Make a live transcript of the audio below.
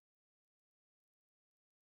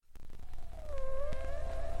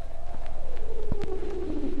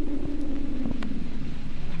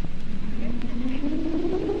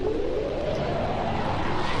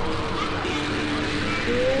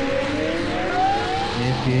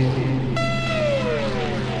You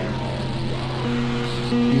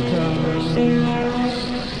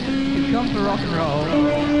come for rock and roll.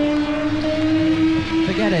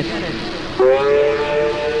 Forget it.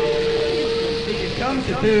 If you come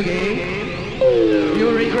to boogie,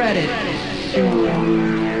 you'll regret it.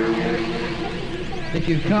 If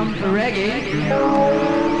you come for reggae,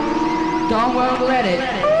 Don won't let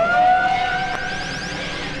it.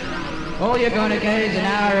 All you're gonna get is an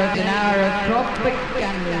hour of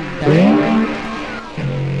propaganda.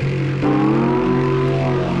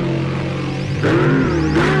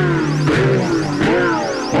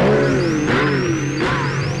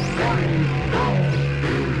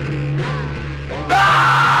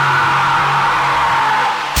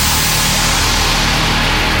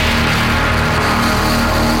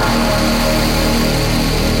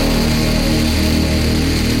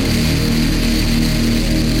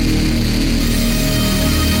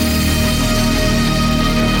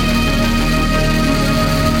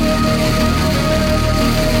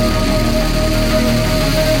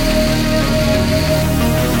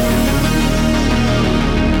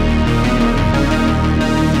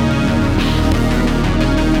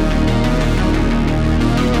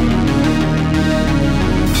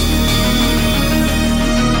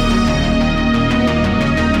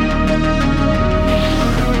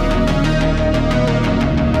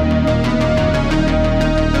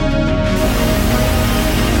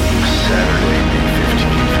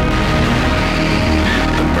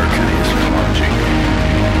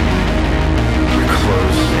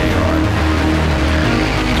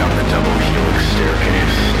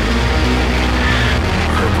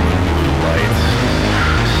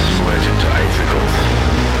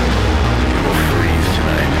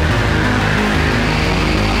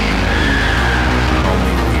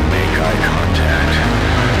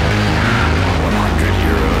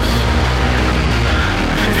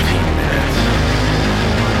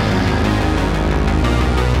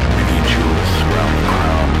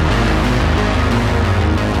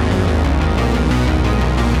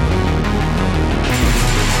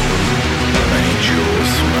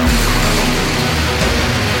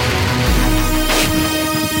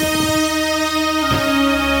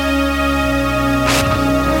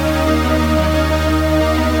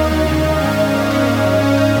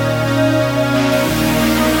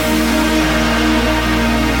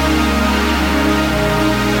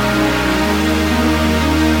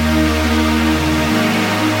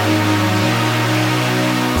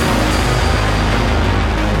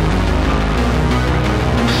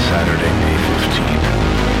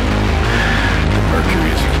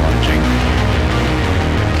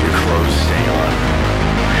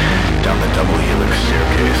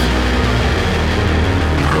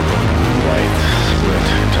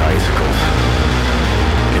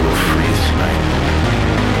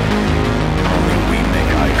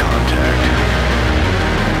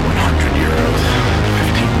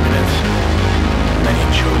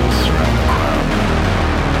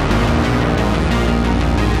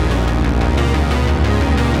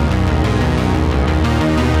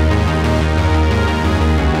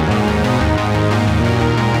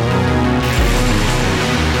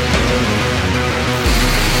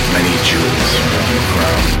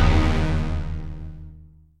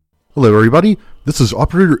 Hello everybody, this is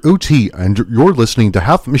Operator OT and you're listening to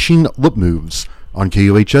Half Machine Lip Moves on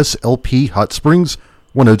KUHS LP Hot Springs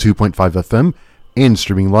 102.5 FM and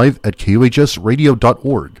streaming live at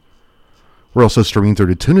KUHSradio.org. We're also streaming through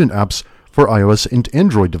the TuneIn apps for iOS and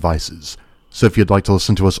Android devices, so if you'd like to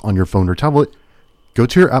listen to us on your phone or tablet, go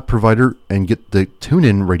to your app provider and get the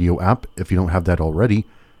TuneIn Radio app if you don't have that already,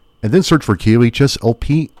 and then search for KUHS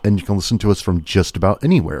LP and you can listen to us from just about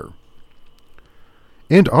anywhere.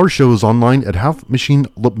 And our show is online at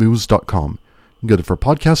halfmachinelipmoves.com. You can go there for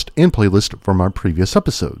podcast and playlist from our previous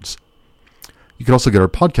episodes. You can also get our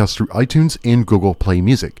podcast through iTunes and Google Play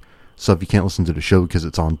Music. So if you can't listen to the show because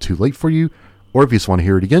it's on too late for you, or if you just want to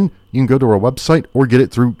hear it again, you can go to our website or get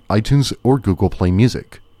it through iTunes or Google Play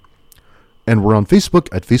Music. And we're on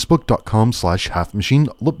Facebook at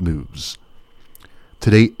facebook.com/halfmachinelipmoves.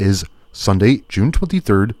 Today is Sunday, June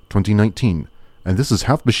 23rd, 2019. And this is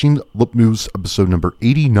Half Machine Lip Moves episode number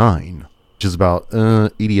 89, which is about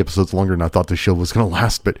 80 episodes longer than I thought the show was going to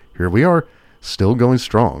last, but here we are, still going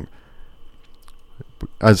strong.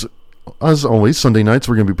 As always, Sunday nights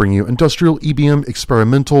we're going to be bringing you industrial, EBM,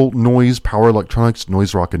 experimental, noise, power electronics,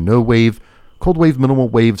 noise rock and no wave, cold wave, minimal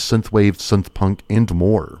wave, synth punk, and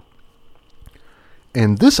more.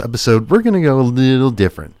 And this episode we're going to go a little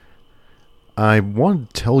different. I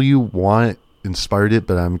want to tell you why inspired it,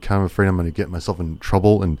 but I'm kind of afraid I'm going to get myself in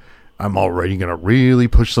trouble, and I'm already going to really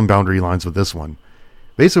push some boundary lines with this one.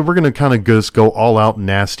 Basically, we're going to kind of just go all out,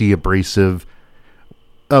 nasty, abrasive.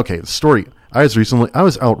 Okay, the story. I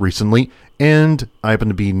was out recently, and I happened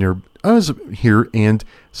to be I was here, and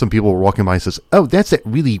some people were walking by and says, "Oh, that's that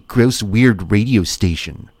really gross, weird radio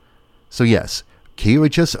station." So yes,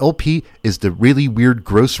 KUHS LP is the really weird,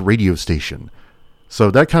 gross radio station.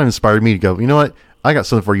 So that kind of inspired me to go, you know what? I got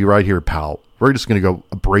something for you right here, pal. We're just going to go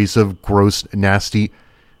abrasive, gross, nasty.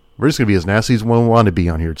 We're just going to be as nasty as we want to be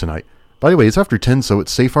on here tonight. By the way, it's after 10, so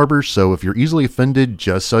it's safe harbor. So if you're easily offended,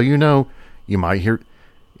 just so you know, you might hear,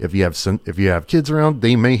 if you have kids around,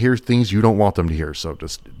 they may hear things you don't want them to hear. So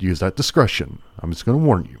just use that discretion. I'm just going to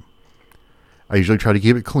warn you. I usually try to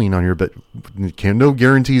keep it clean on here, but no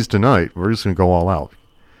guarantees tonight. We're just going to go all out.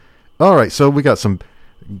 All right, so we got some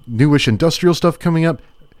newish industrial stuff coming up.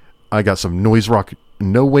 I got some noise rock,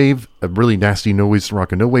 no wave, a really nasty noise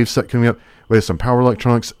rock and no wave set coming up. We have some power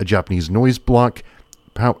electronics, a Japanese noise block,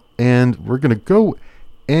 and we're going to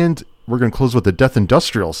close with the Death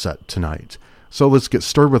Industrial set tonight. So let's get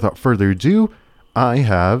started without further ado. I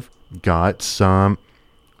have got some...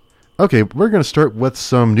 Okay, we're going to start with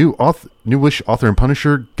some newish Author and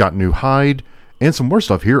Punisher, got new Hyde, and some more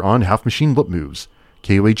stuff here on Half Machine Lip Moves.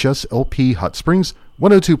 KUHS LP Hot Springs,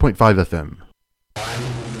 102.5 FM. 1,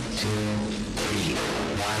 2, 3.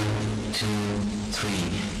 1, 2, 3.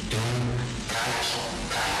 Doom, patch,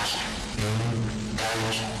 patch. Doom,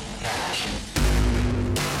 patch, patch.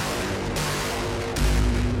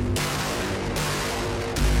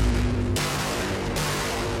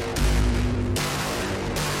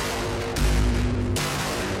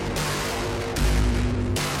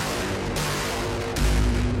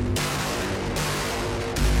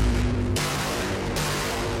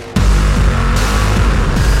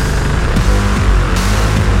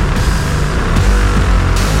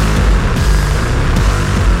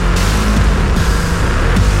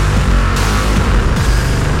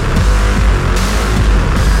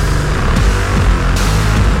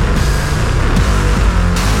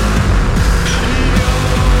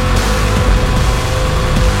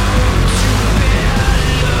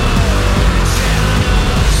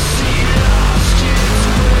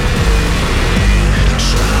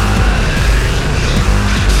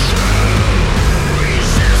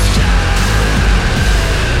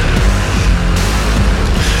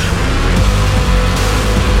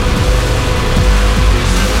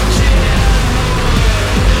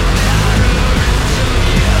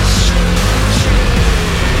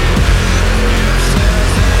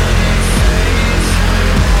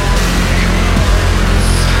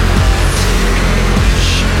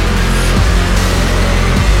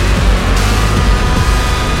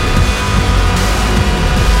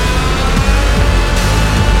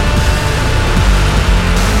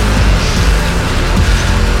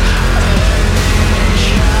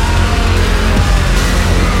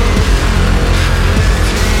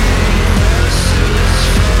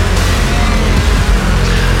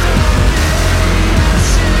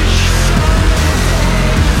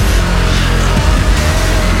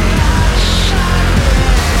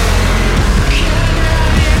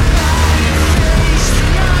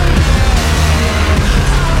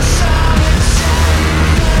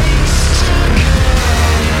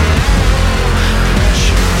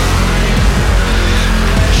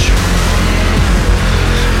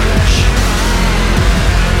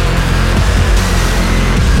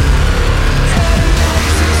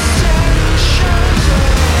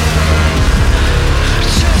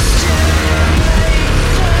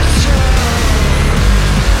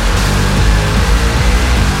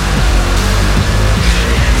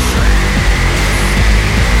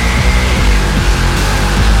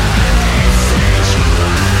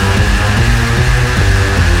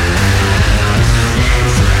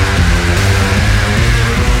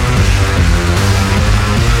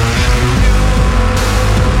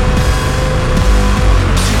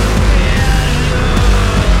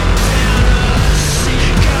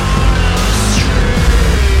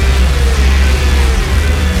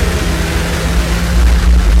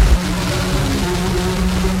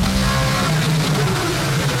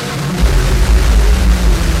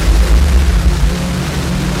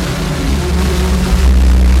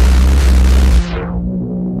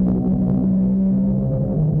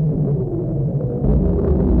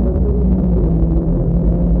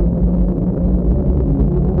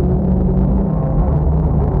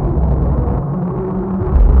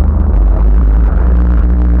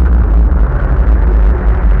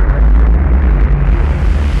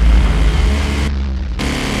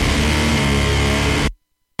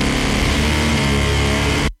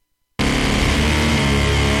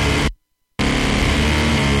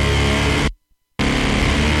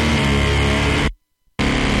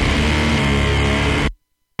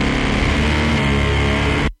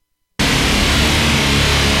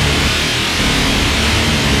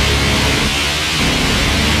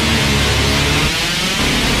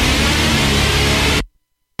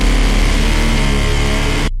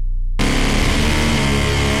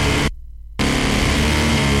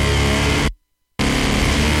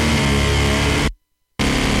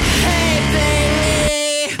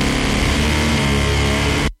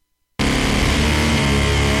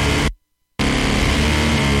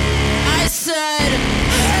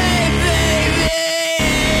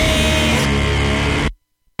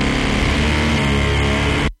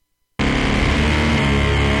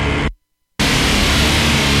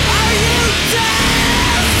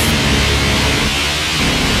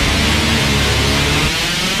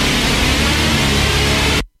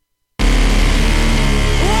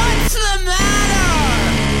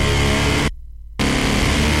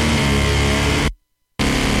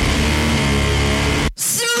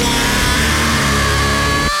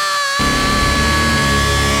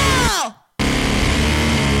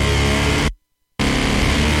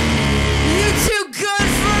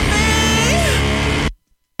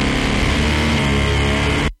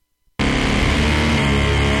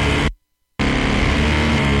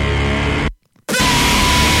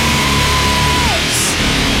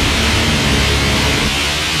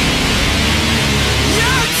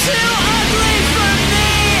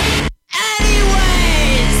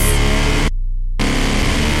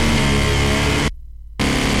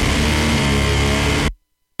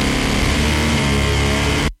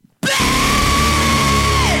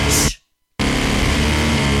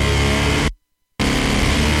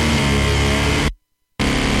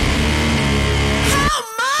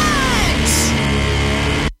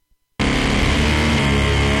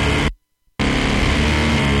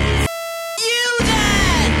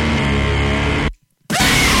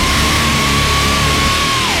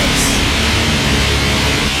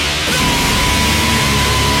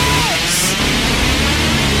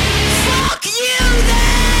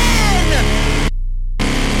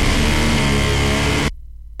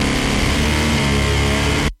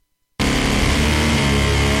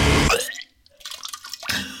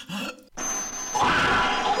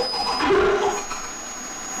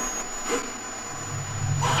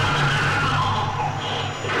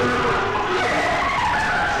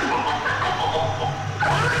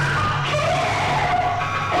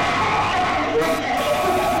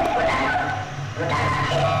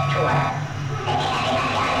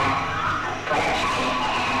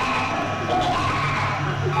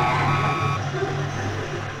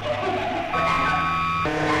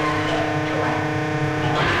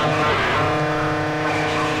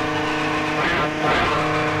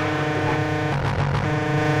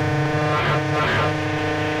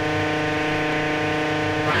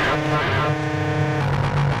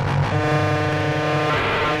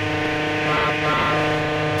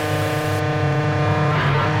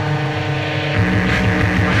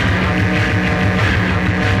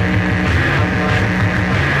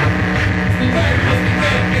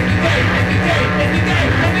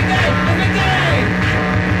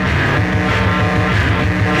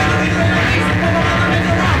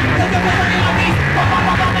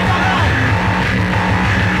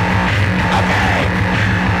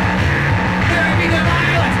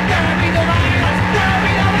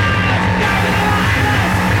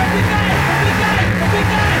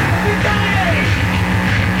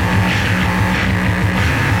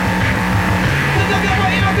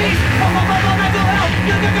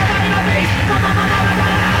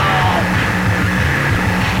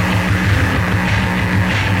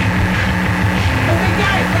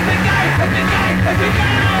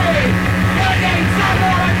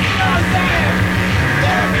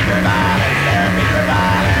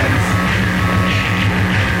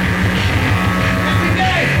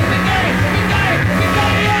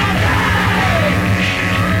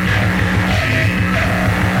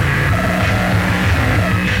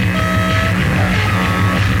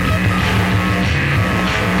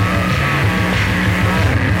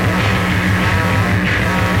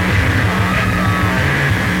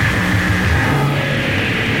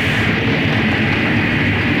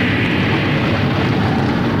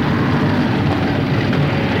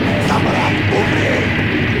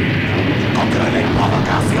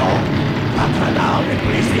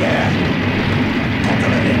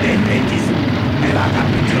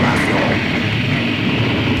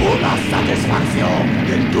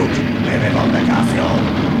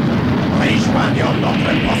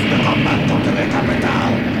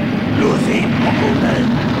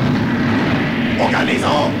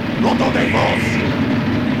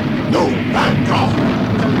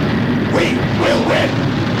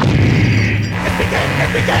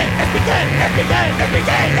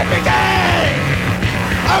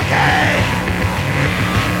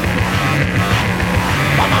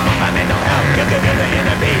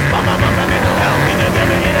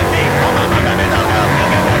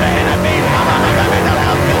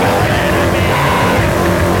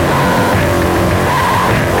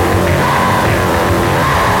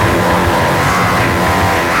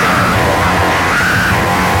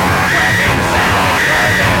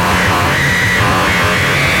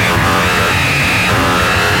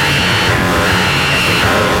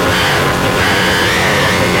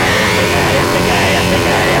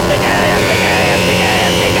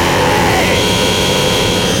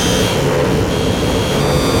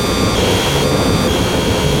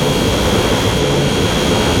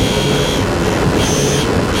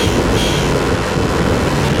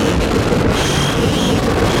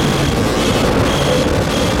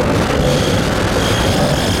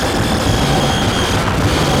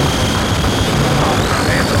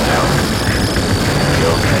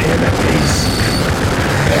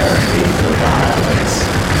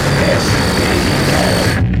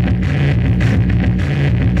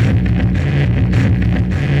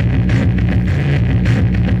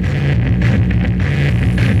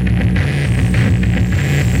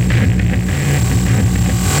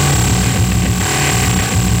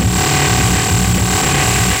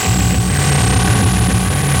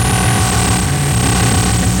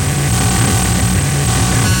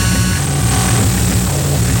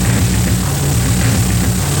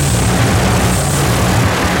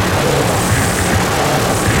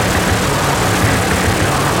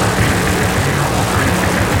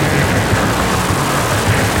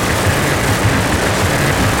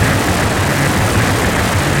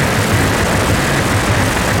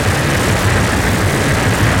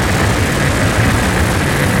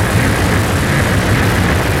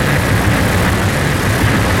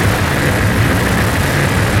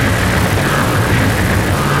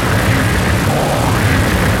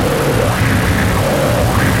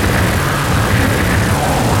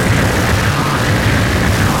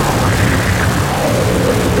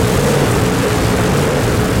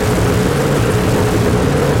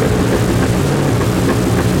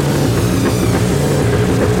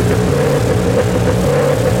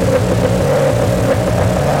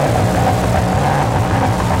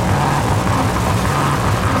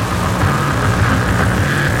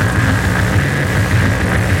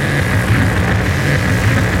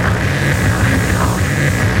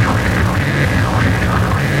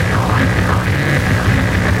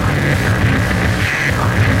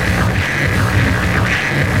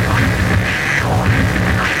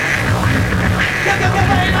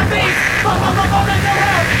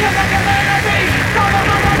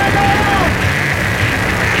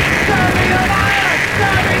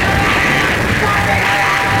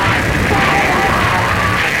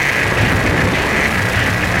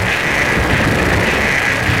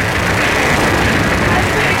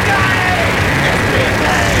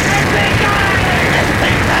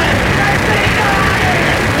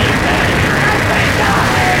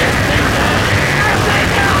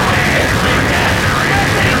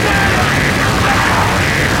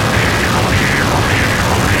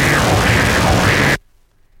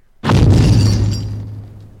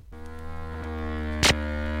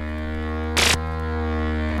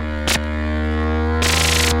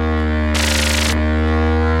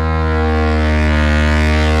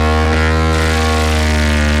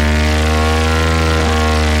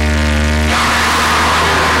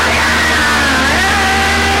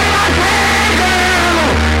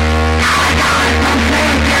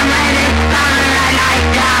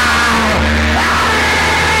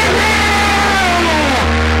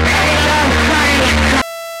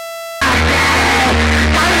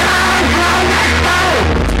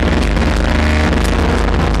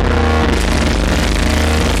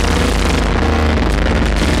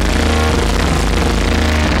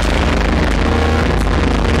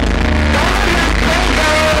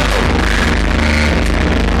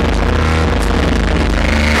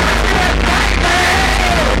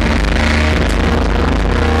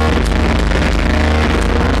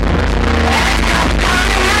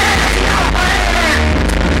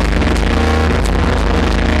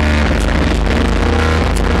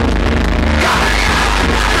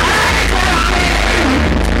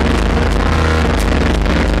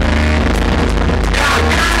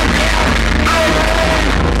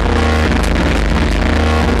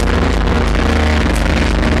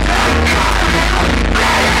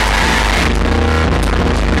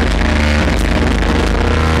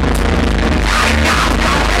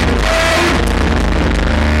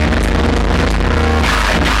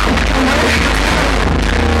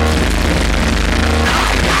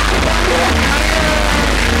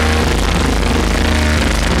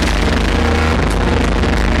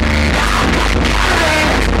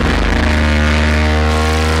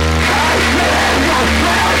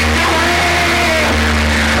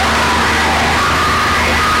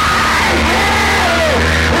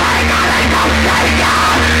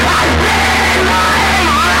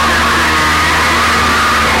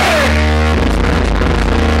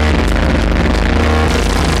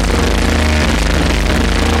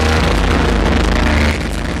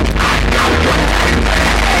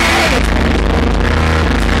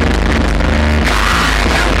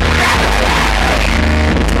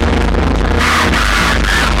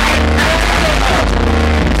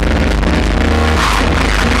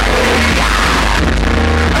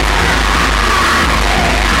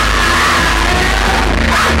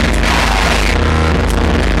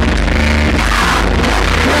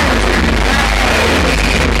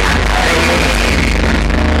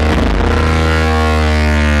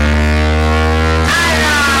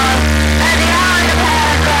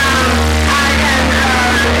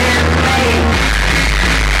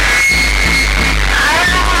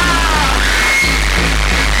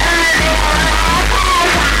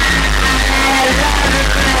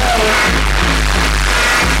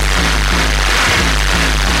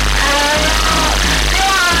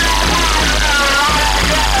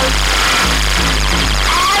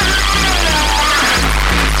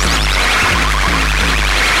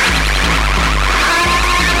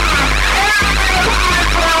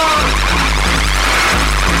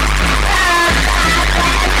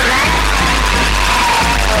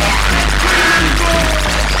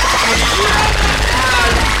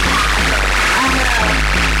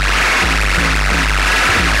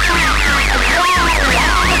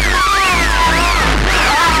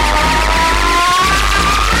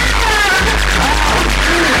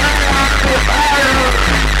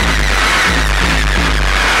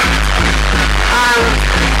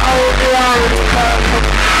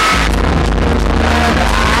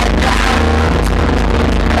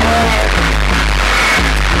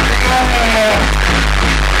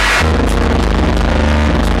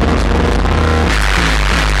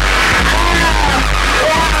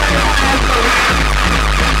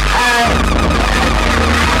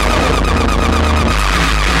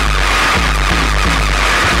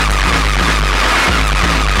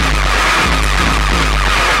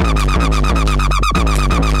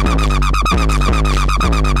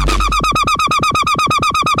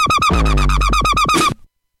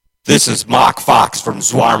 This is Mark Fox from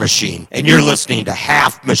Zwar Machine, and you're listening to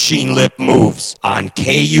Half Machine Lip Moves on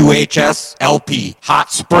KUHS LP Hot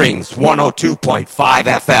Springs 102.5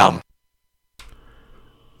 FM.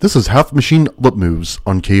 This is Half Machine Lip Moves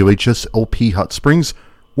on KUHS LP Hot Springs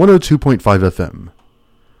 102.5 FM.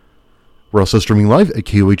 We're also streaming live at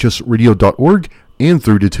KUHSradio.org and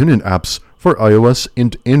through the TuneIn apps for iOS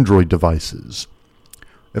and Android devices.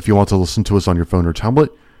 If you want to listen to us on your phone or tablet,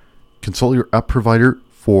 consult your app provider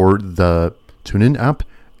for the TuneIn app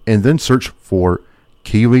and then search for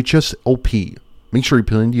KUHS LP. Make sure you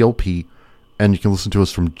put in the LP and you can listen to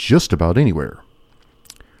us from just about anywhere.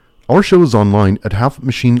 Our show is online at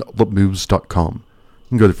halfmachinelipmoves.com. You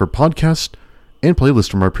can go there for podcasts and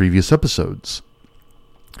playlists from our previous episodes.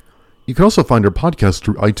 You can also find our podcast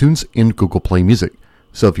through iTunes and Google Play Music.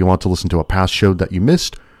 So if you want to listen to a past show that you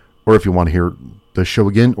missed, or if you want to hear the show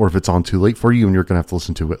again, or if it's on too late for you and you're going to have to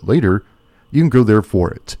listen to it later, you can go there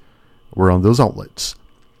for it. We're on those outlets.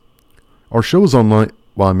 Our show is online.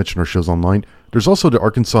 Well, I mentioned our show's online. There's also the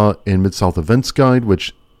Arkansas and Mid-South Events Guide,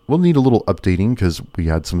 which will need a little updating because we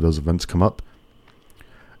had some of those events come up.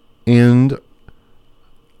 And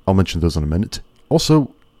I'll mention those in a minute.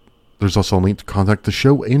 Also, there's also a link to contact the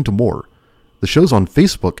show and more. The show's on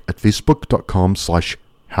Facebook at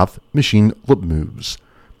facebook.com/halfmachinelipmoves.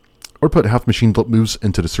 Or put Half Machine Lip Moves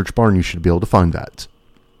into the search bar and you should be able to find that.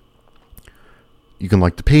 You can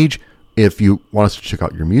like the page if you want us to check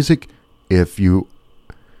out your music. If you're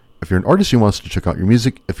an artist, you want us to check out your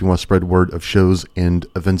music. If you want to spread word of shows and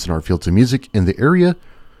events in our fields of music in the area,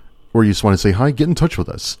 or you just want to say hi, get in touch with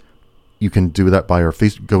us. You can do that by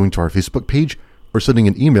going to our Facebook page or sending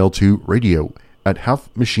an email to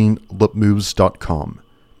radio@halfmachinelipmoves.com.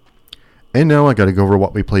 And now I got to go over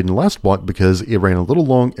what we played in the last block because it ran a little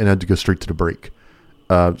long and I had to go straight to the break.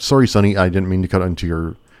 Sorry, Sonny, I didn't mean to cut into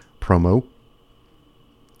your promo.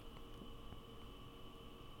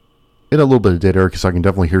 It had a little bit of dead air because I can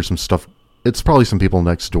definitely hear some stuff. It's probably some people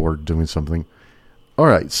next door doing something.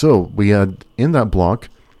 Alright, so we had in that block,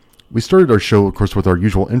 we started our show, of course, with our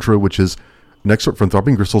usual intro, which is an excerpt from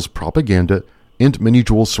Throbbing Gristle's Propaganda and Many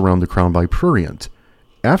Jewels Surround the Crown by Prurient.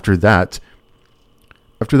 After that,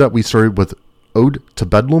 we started with Ode to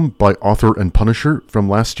Bedlam by Author and Punisher from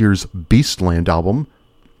last year's Beastland album.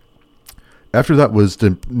 After that was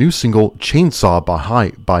the new single Chainsaw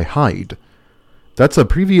by Hyde. That's a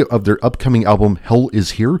preview of their upcoming album Hell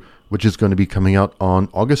Is Here, which is going to be coming out on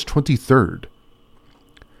August 23rd.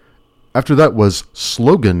 After that was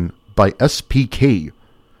Slogan by SPK.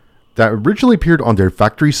 That originally appeared on their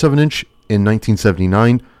Factory 7-inch in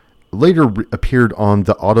 1979, later appeared on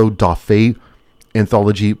the Auto da Fe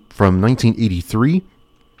anthology from 1983.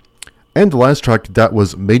 And the last track, that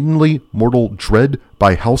was Maidenly Mortal Dread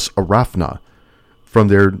by House Arafna from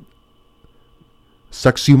their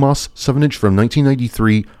Sexumas 7-inch from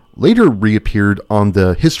 1993, later reappeared on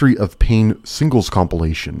the History of Pain singles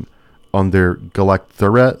compilation on their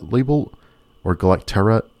Galactera label, or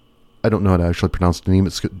Galactera. I don't know how to actually pronounce the name,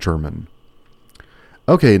 it's German.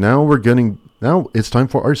 Okay, now it's time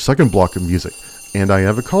for our second block of music. And I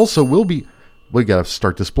have a call, so we gotta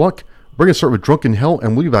start this block. We're gonna start with Drunken Hell,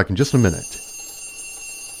 and we'll be back in just a minute.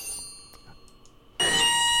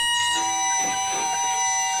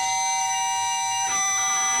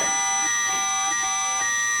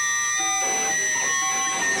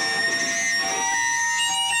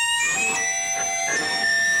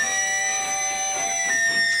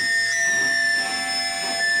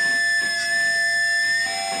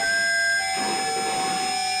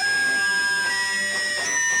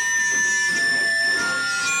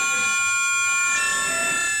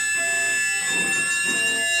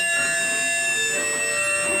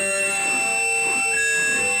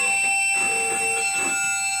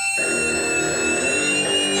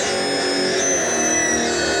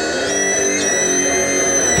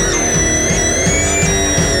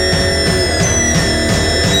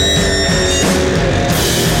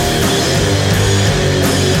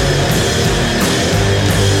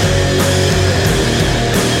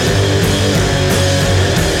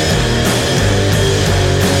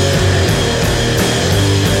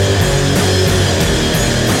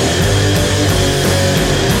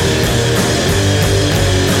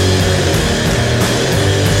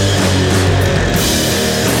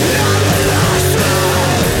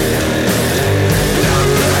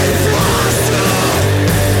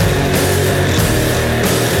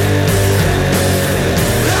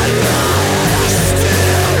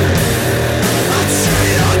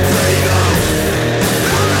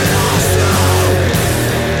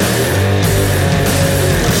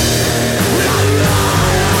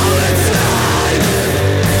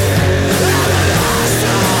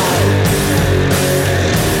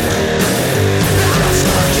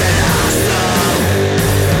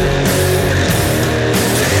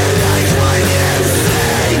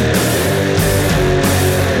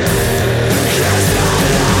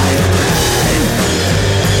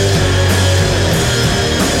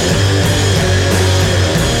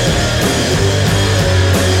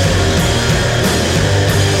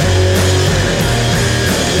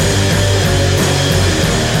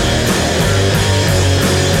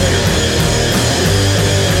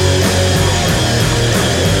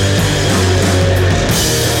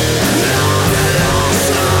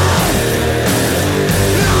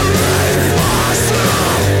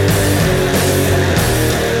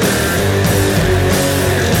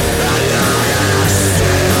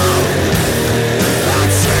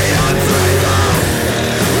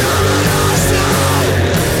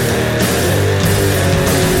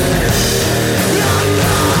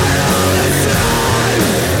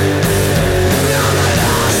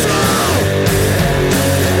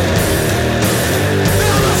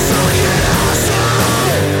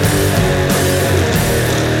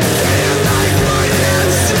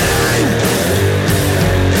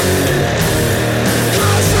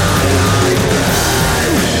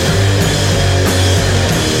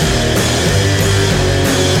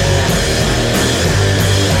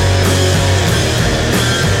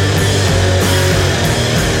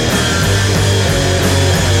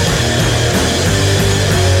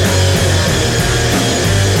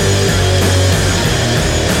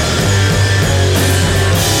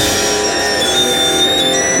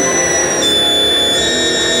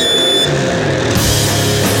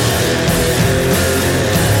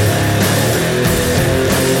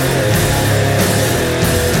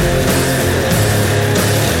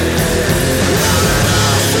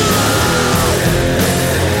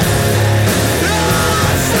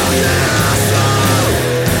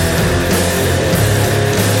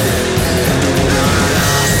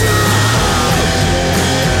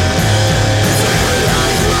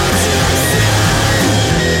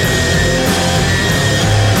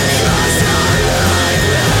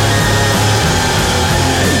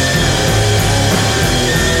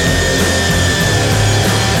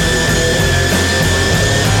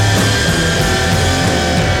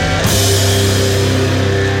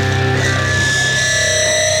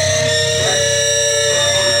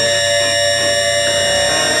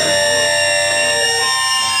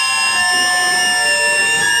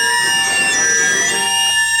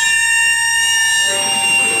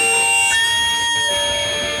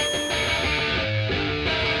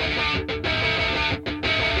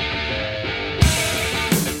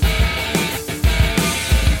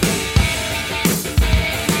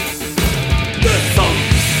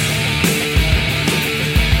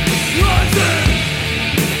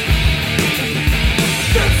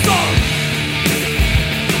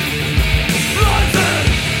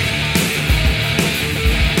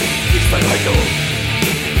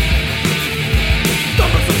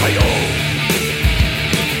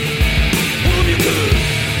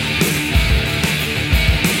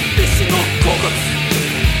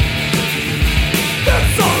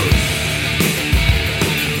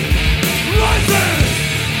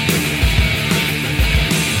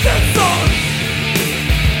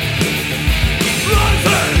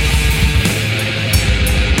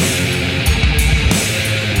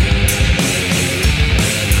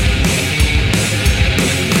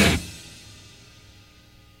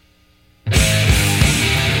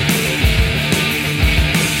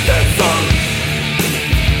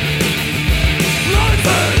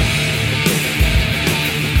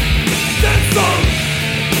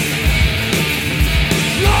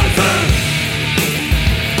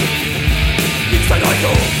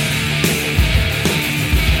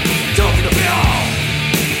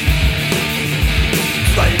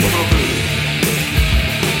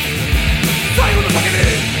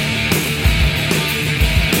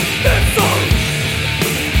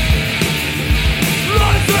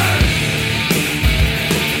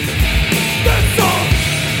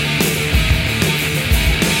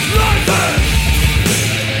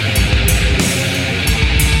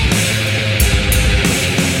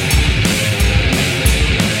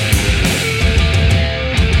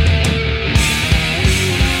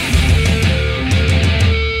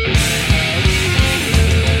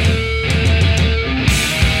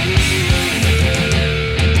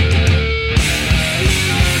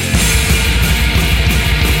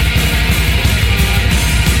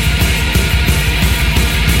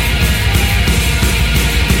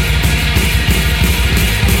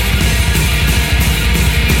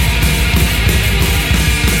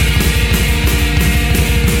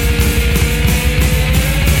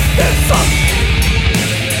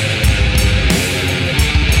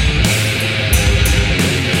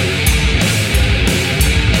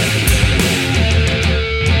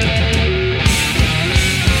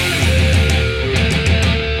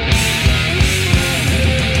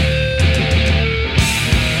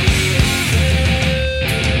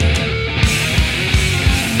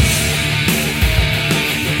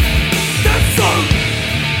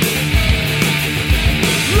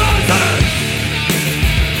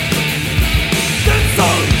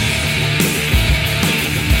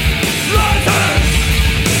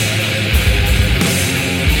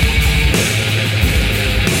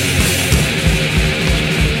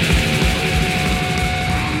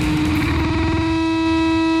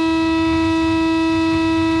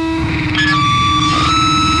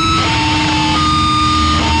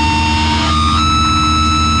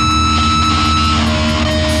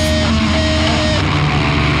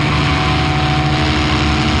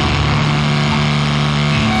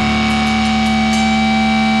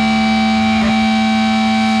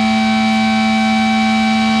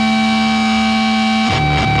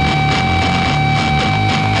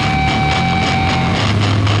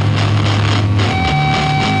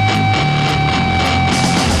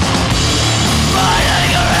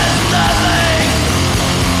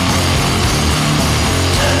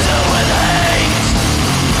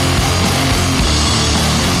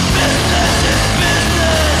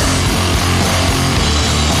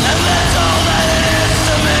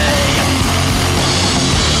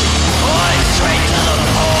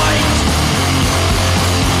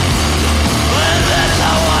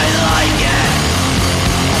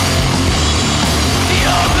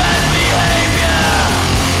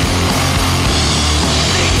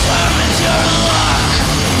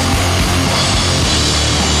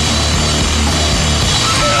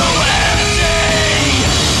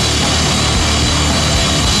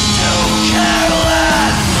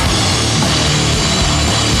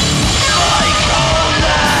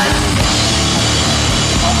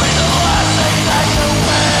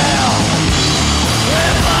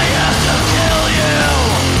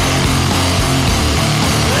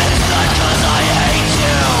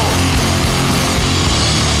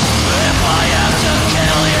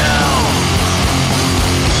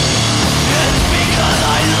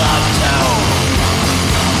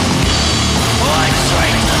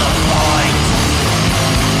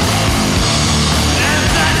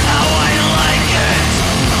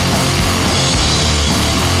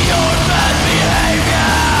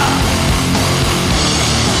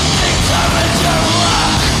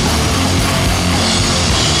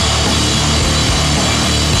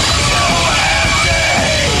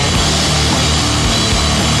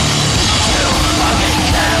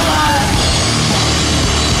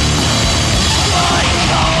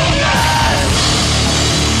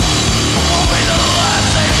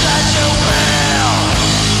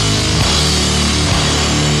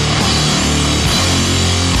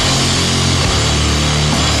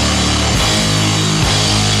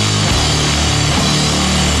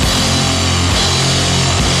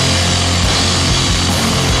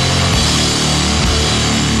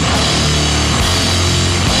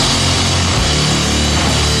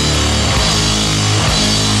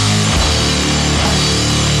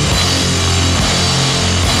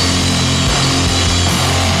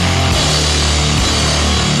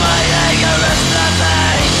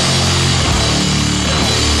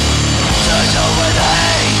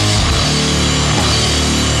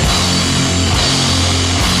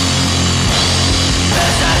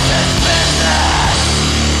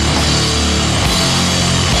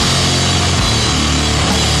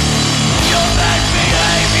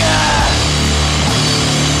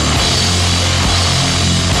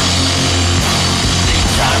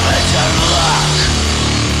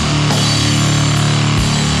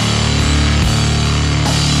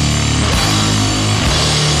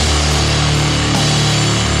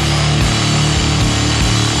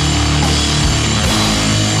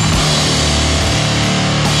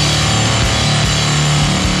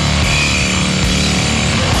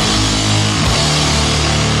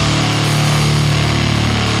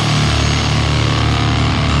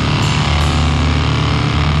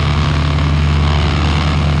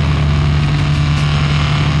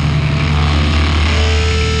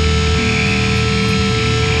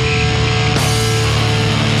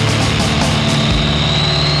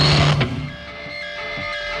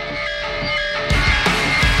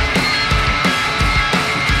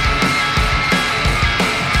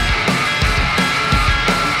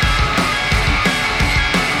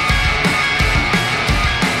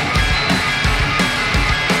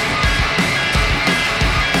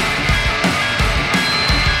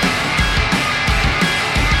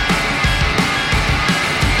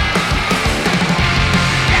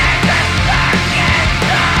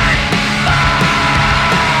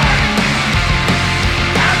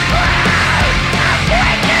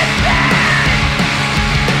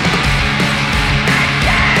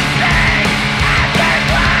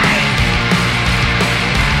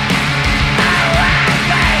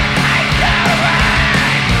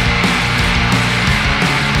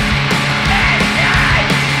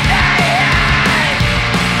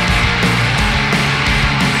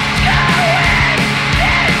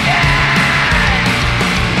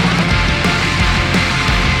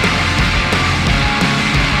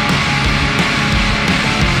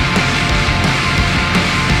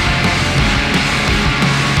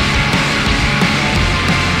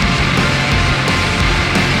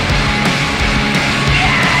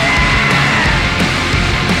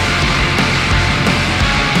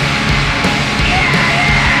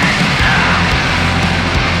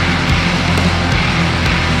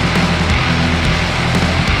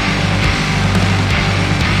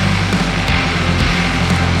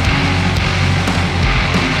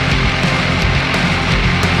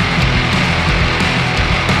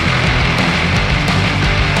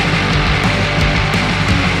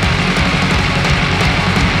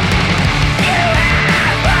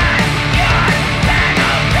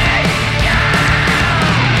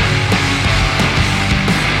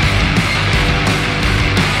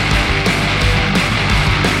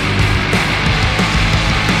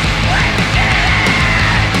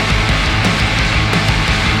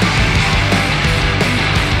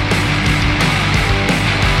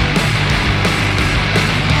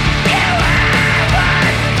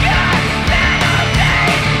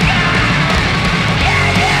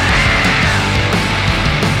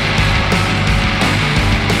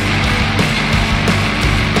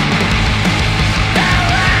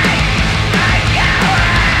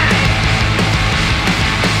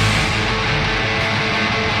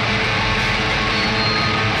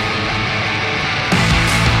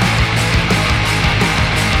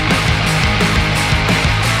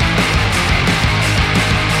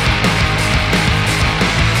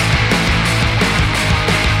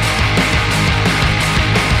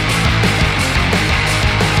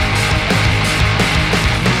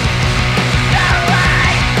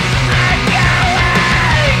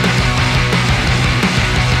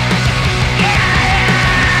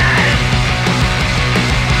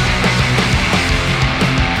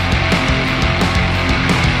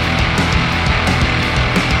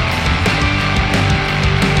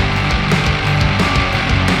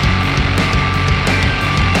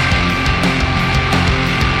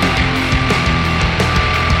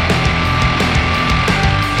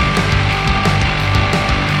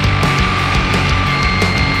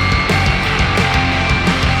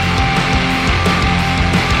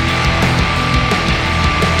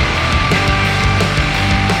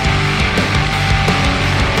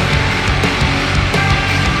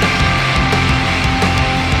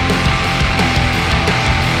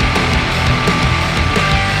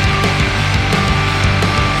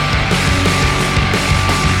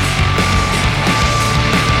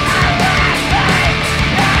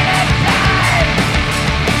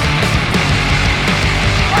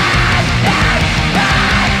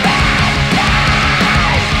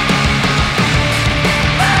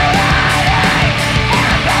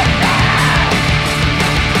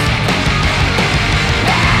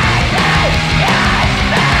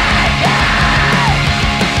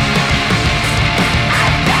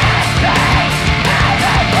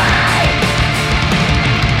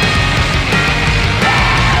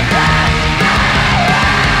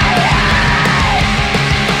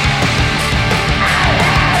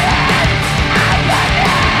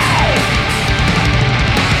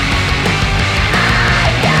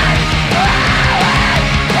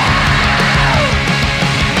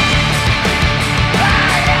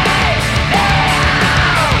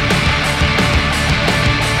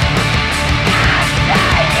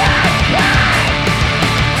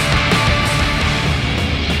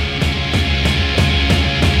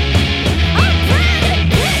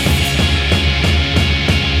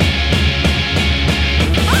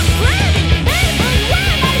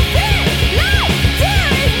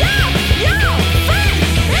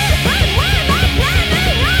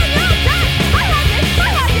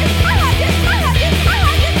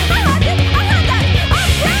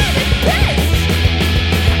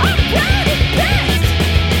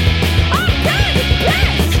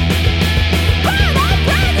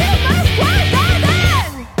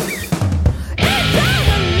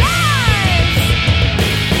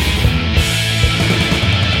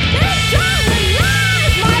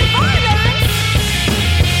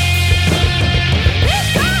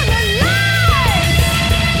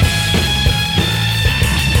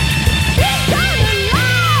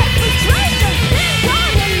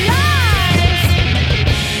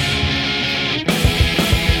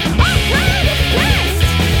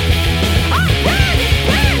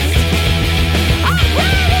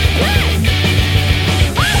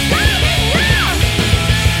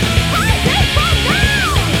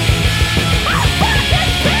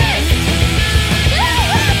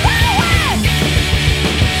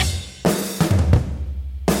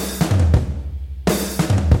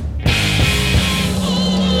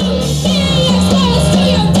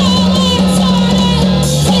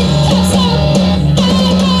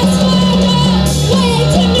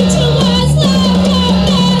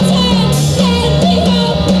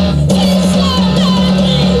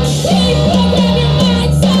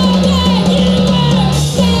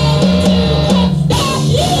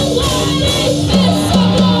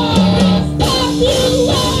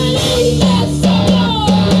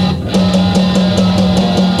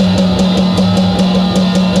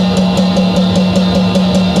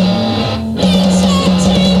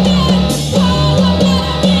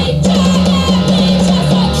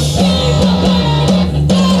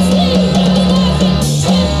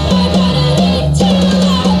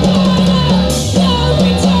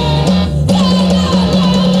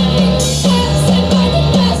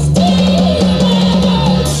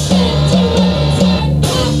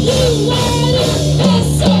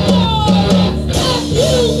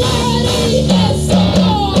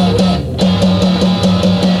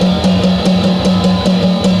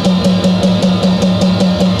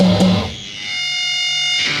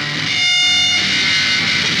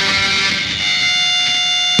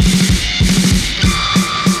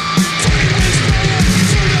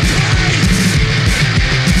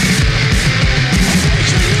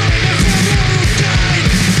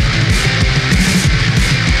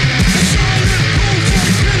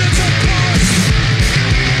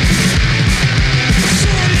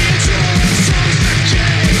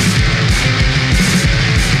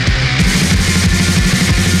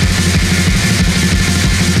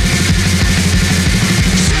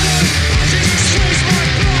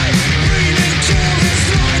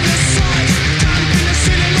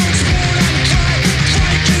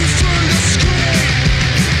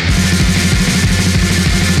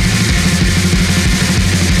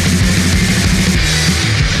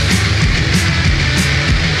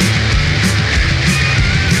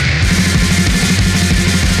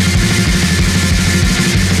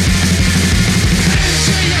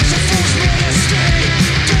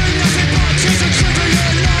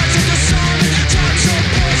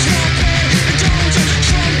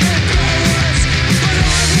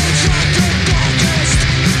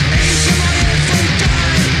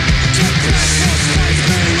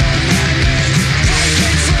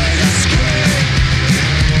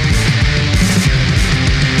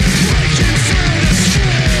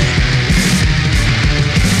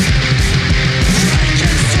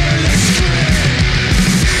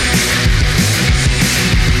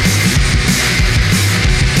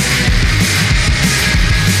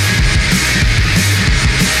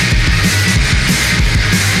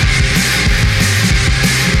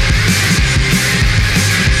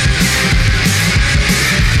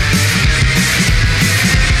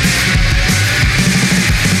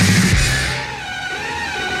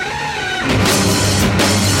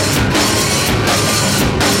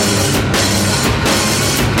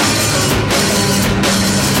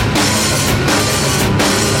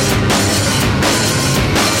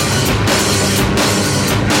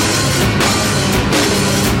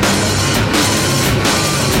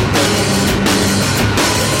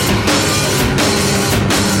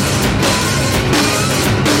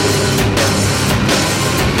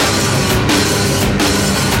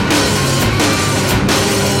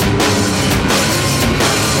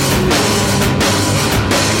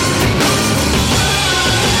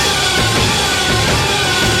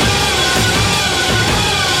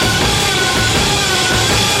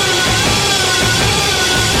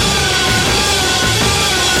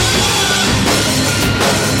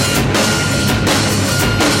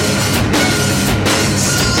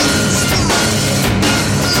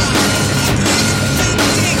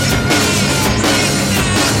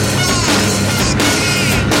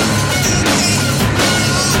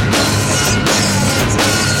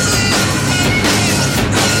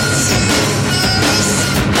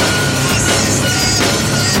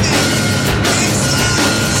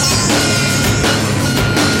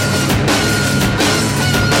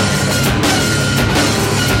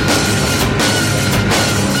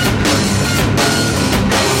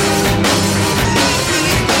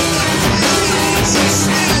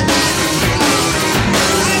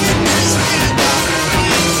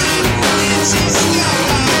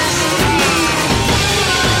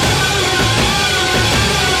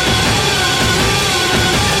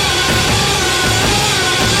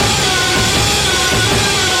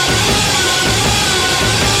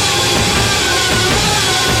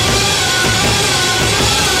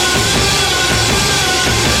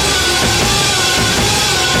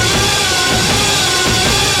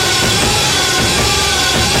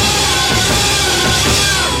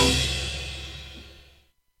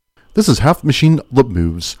 This is Half Machine Lip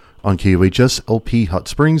Moves on KUHS LP Hot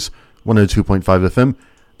Springs 102.5 FM.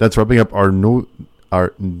 That's wrapping up our no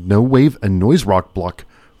wave and noise rock block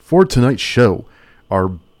for tonight's show.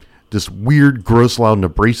 Our this weird, gross, loud, and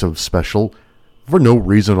abrasive special for no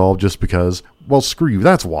reason at all, just because, well, screw you,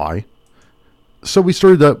 that's why. So we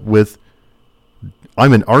started that with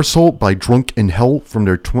I'm an Arsehole by Drunk in Hell from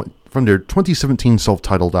their 2017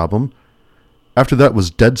 self-titled album. After that was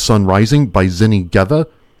Dead Sun Rising by Zinny Geva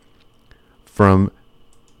from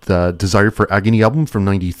the Desire for Agony album from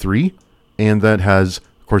 93. And that has,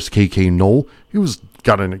 of course, KK Knoll, who's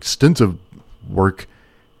got an extensive work.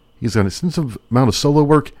 He's got an extensive amount of solo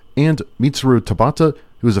work. And Mitsuru Tabata,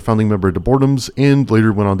 who is a founding member of the Boredoms and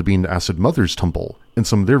later went on to be in Acid Mother's Temple in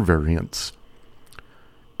some of their variants.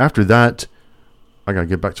 After that, I gotta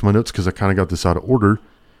get back to my notes because I kind of got this out of order.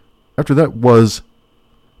 After that was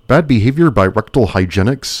Bad Behavior by Rectal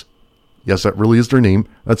Hygienics. Yes, that really is their name.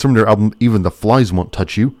 That's from their album Even the Flies Won't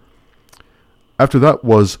Touch You. After that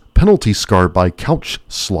was Penalty Scar by Couch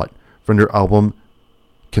Slut from their album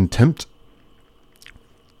Contempt.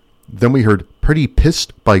 Then we heard Pretty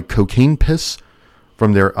Pissed by Cocaine Piss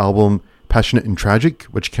from their album Passionate and Tragic,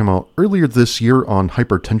 which came out earlier this year on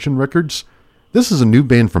Hypertension Records. This is a new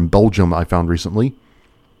band from Belgium I found recently.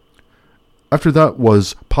 After that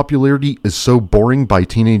was Popularity is So Boring by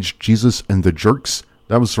Teenage Jesus and the Jerks.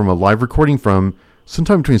 That was from a live recording from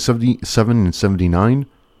sometime between 77 and 79.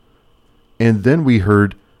 And then we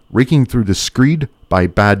heard Raking Through the Screed by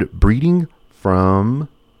Bad Breeding from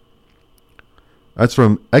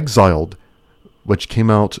Exiled, which came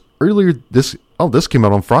out earlier this came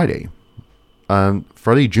out on Friday.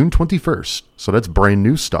 Friday, June 21st. So that's brand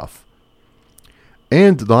new stuff.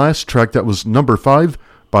 And the last track, that was number 5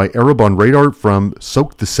 by Arab on Radar from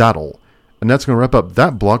Soak the Saddle. And that's going to wrap up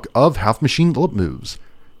that block of Half Machine Lip Moves.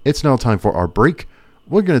 It's now time for our break.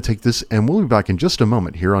 We're going to take this and we'll be back in just a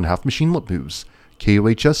moment here on Half Machine Lip Moves,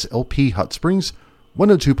 KUHS LP Hot Springs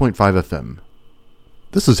 102.5 FM.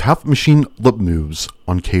 This is Half Machine Lip Moves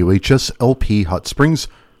on KUHS LP Hot Springs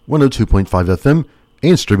 102.5 FM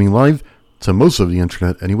and streaming live to most of the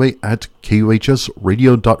internet anyway at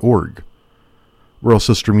KUHSradio.org. We're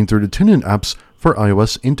also streaming through the TuneIn apps for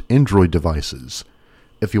iOS and Android devices.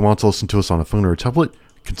 If you want to listen to us on a phone or a tablet,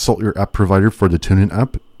 consult your app provider for the TuneIn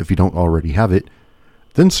app if you don't already have it.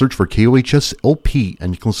 Then search for KUHS LP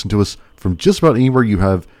and you can listen to us from just about anywhere you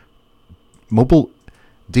have mobile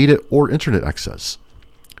data or internet access.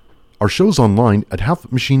 Our show's online at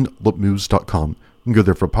halfmachinelipmoves.com. You can go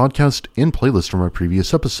there for a podcast and playlist from our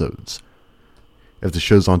previous episodes. If the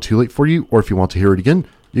show's on too late for you, or if you want to hear it again,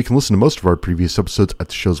 you can listen to most of our previous episodes at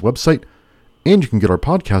the show's website, and you can get our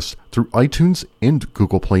podcasts through iTunes and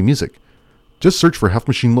Google Play Music. Just search for Half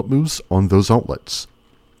Machine Lip Moves on those outlets.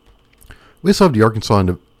 We also have the Arkansas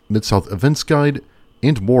and Mid-South Events Guide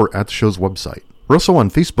and more at the show's website. We're also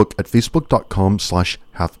on Facebook at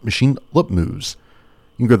facebook.com/halfmachinelipmoves.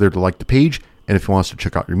 You can go there to like the page, and if you want us to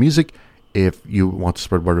check out your music, if you want to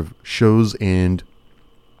spread word of shows and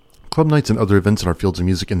club nights and other events in our fields of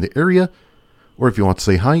music in the area, or if you want to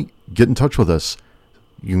say hi, get in touch with us.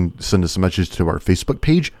 You can send us a message to our Facebook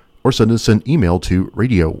page, or send us an email to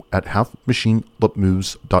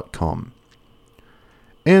radio@halfmachinelipmoves.com.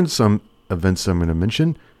 And some events I'm going to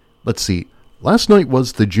mention. Let's see. Last night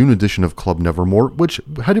was the June edition of Club Nevermore, which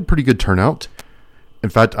had a pretty good turnout. In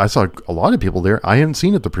fact, I saw a lot of people there I hadn't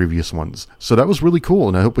seen at the previous ones. So that was really cool,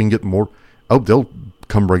 and I hope we can get more. Oh, they'll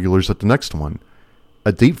come regulars at the next one.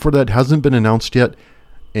 A date for that hasn't been announced yet,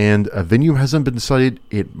 and a venue hasn't been decided.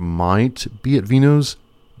 It might be at Vino's,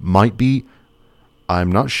 might be.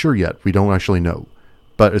 I'm not sure yet. We don't actually know.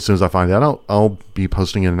 But as soon as I find that out, I'll be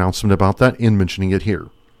posting an announcement about that and mentioning it here.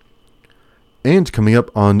 And coming up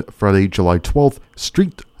on Friday, July 12th,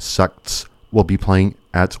 Street Sects will be playing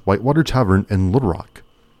at Whitewater Tavern in Little Rock.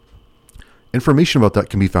 Information about that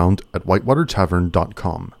can be found at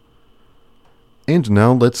whitewatertavern.com. And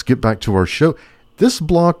now let's get back to our show. This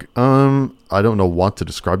block, I don't know what to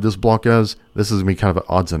describe this block as. This is going to be kind of an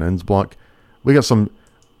odds and ends block. We got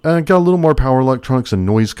got a little more power electronics and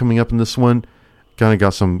noise coming up in this one. Kind of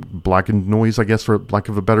got some blackened noise, I guess, for lack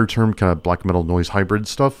of a better term, kind of black metal noise hybrid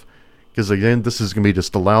stuff. Because again, this is going to be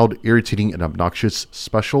just a loud, irritating, and obnoxious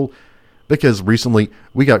special. Because recently,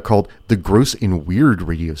 we got called the Gross and Weird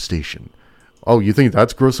radio station. Oh, you think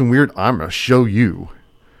that's gross and weird? I'm going to show you.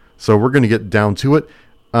 So we're going to get down to it.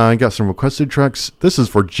 I got some requested tracks. This is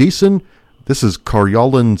for Jason. This is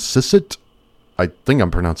Karjalan Sisit. I think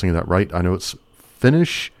I'm pronouncing that right. I know it's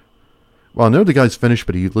Finnish. Well, I know the guy's Finnish,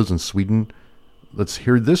 but he lives in Sweden. Let's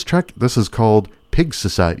hear this track. This is called Pig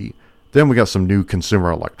Society Then we got some new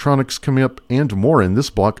consumer electronics coming up and more in this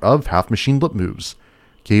block of Half Machine Lip Moves.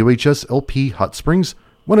 KUHS LP Hot Springs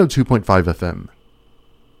 102.5 FM.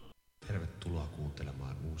 Tervetuloa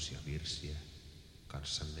kuuntelemaan uusia virsiä.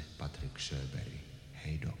 Kanssanne Patrick Sjöberg.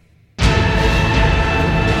 Heido.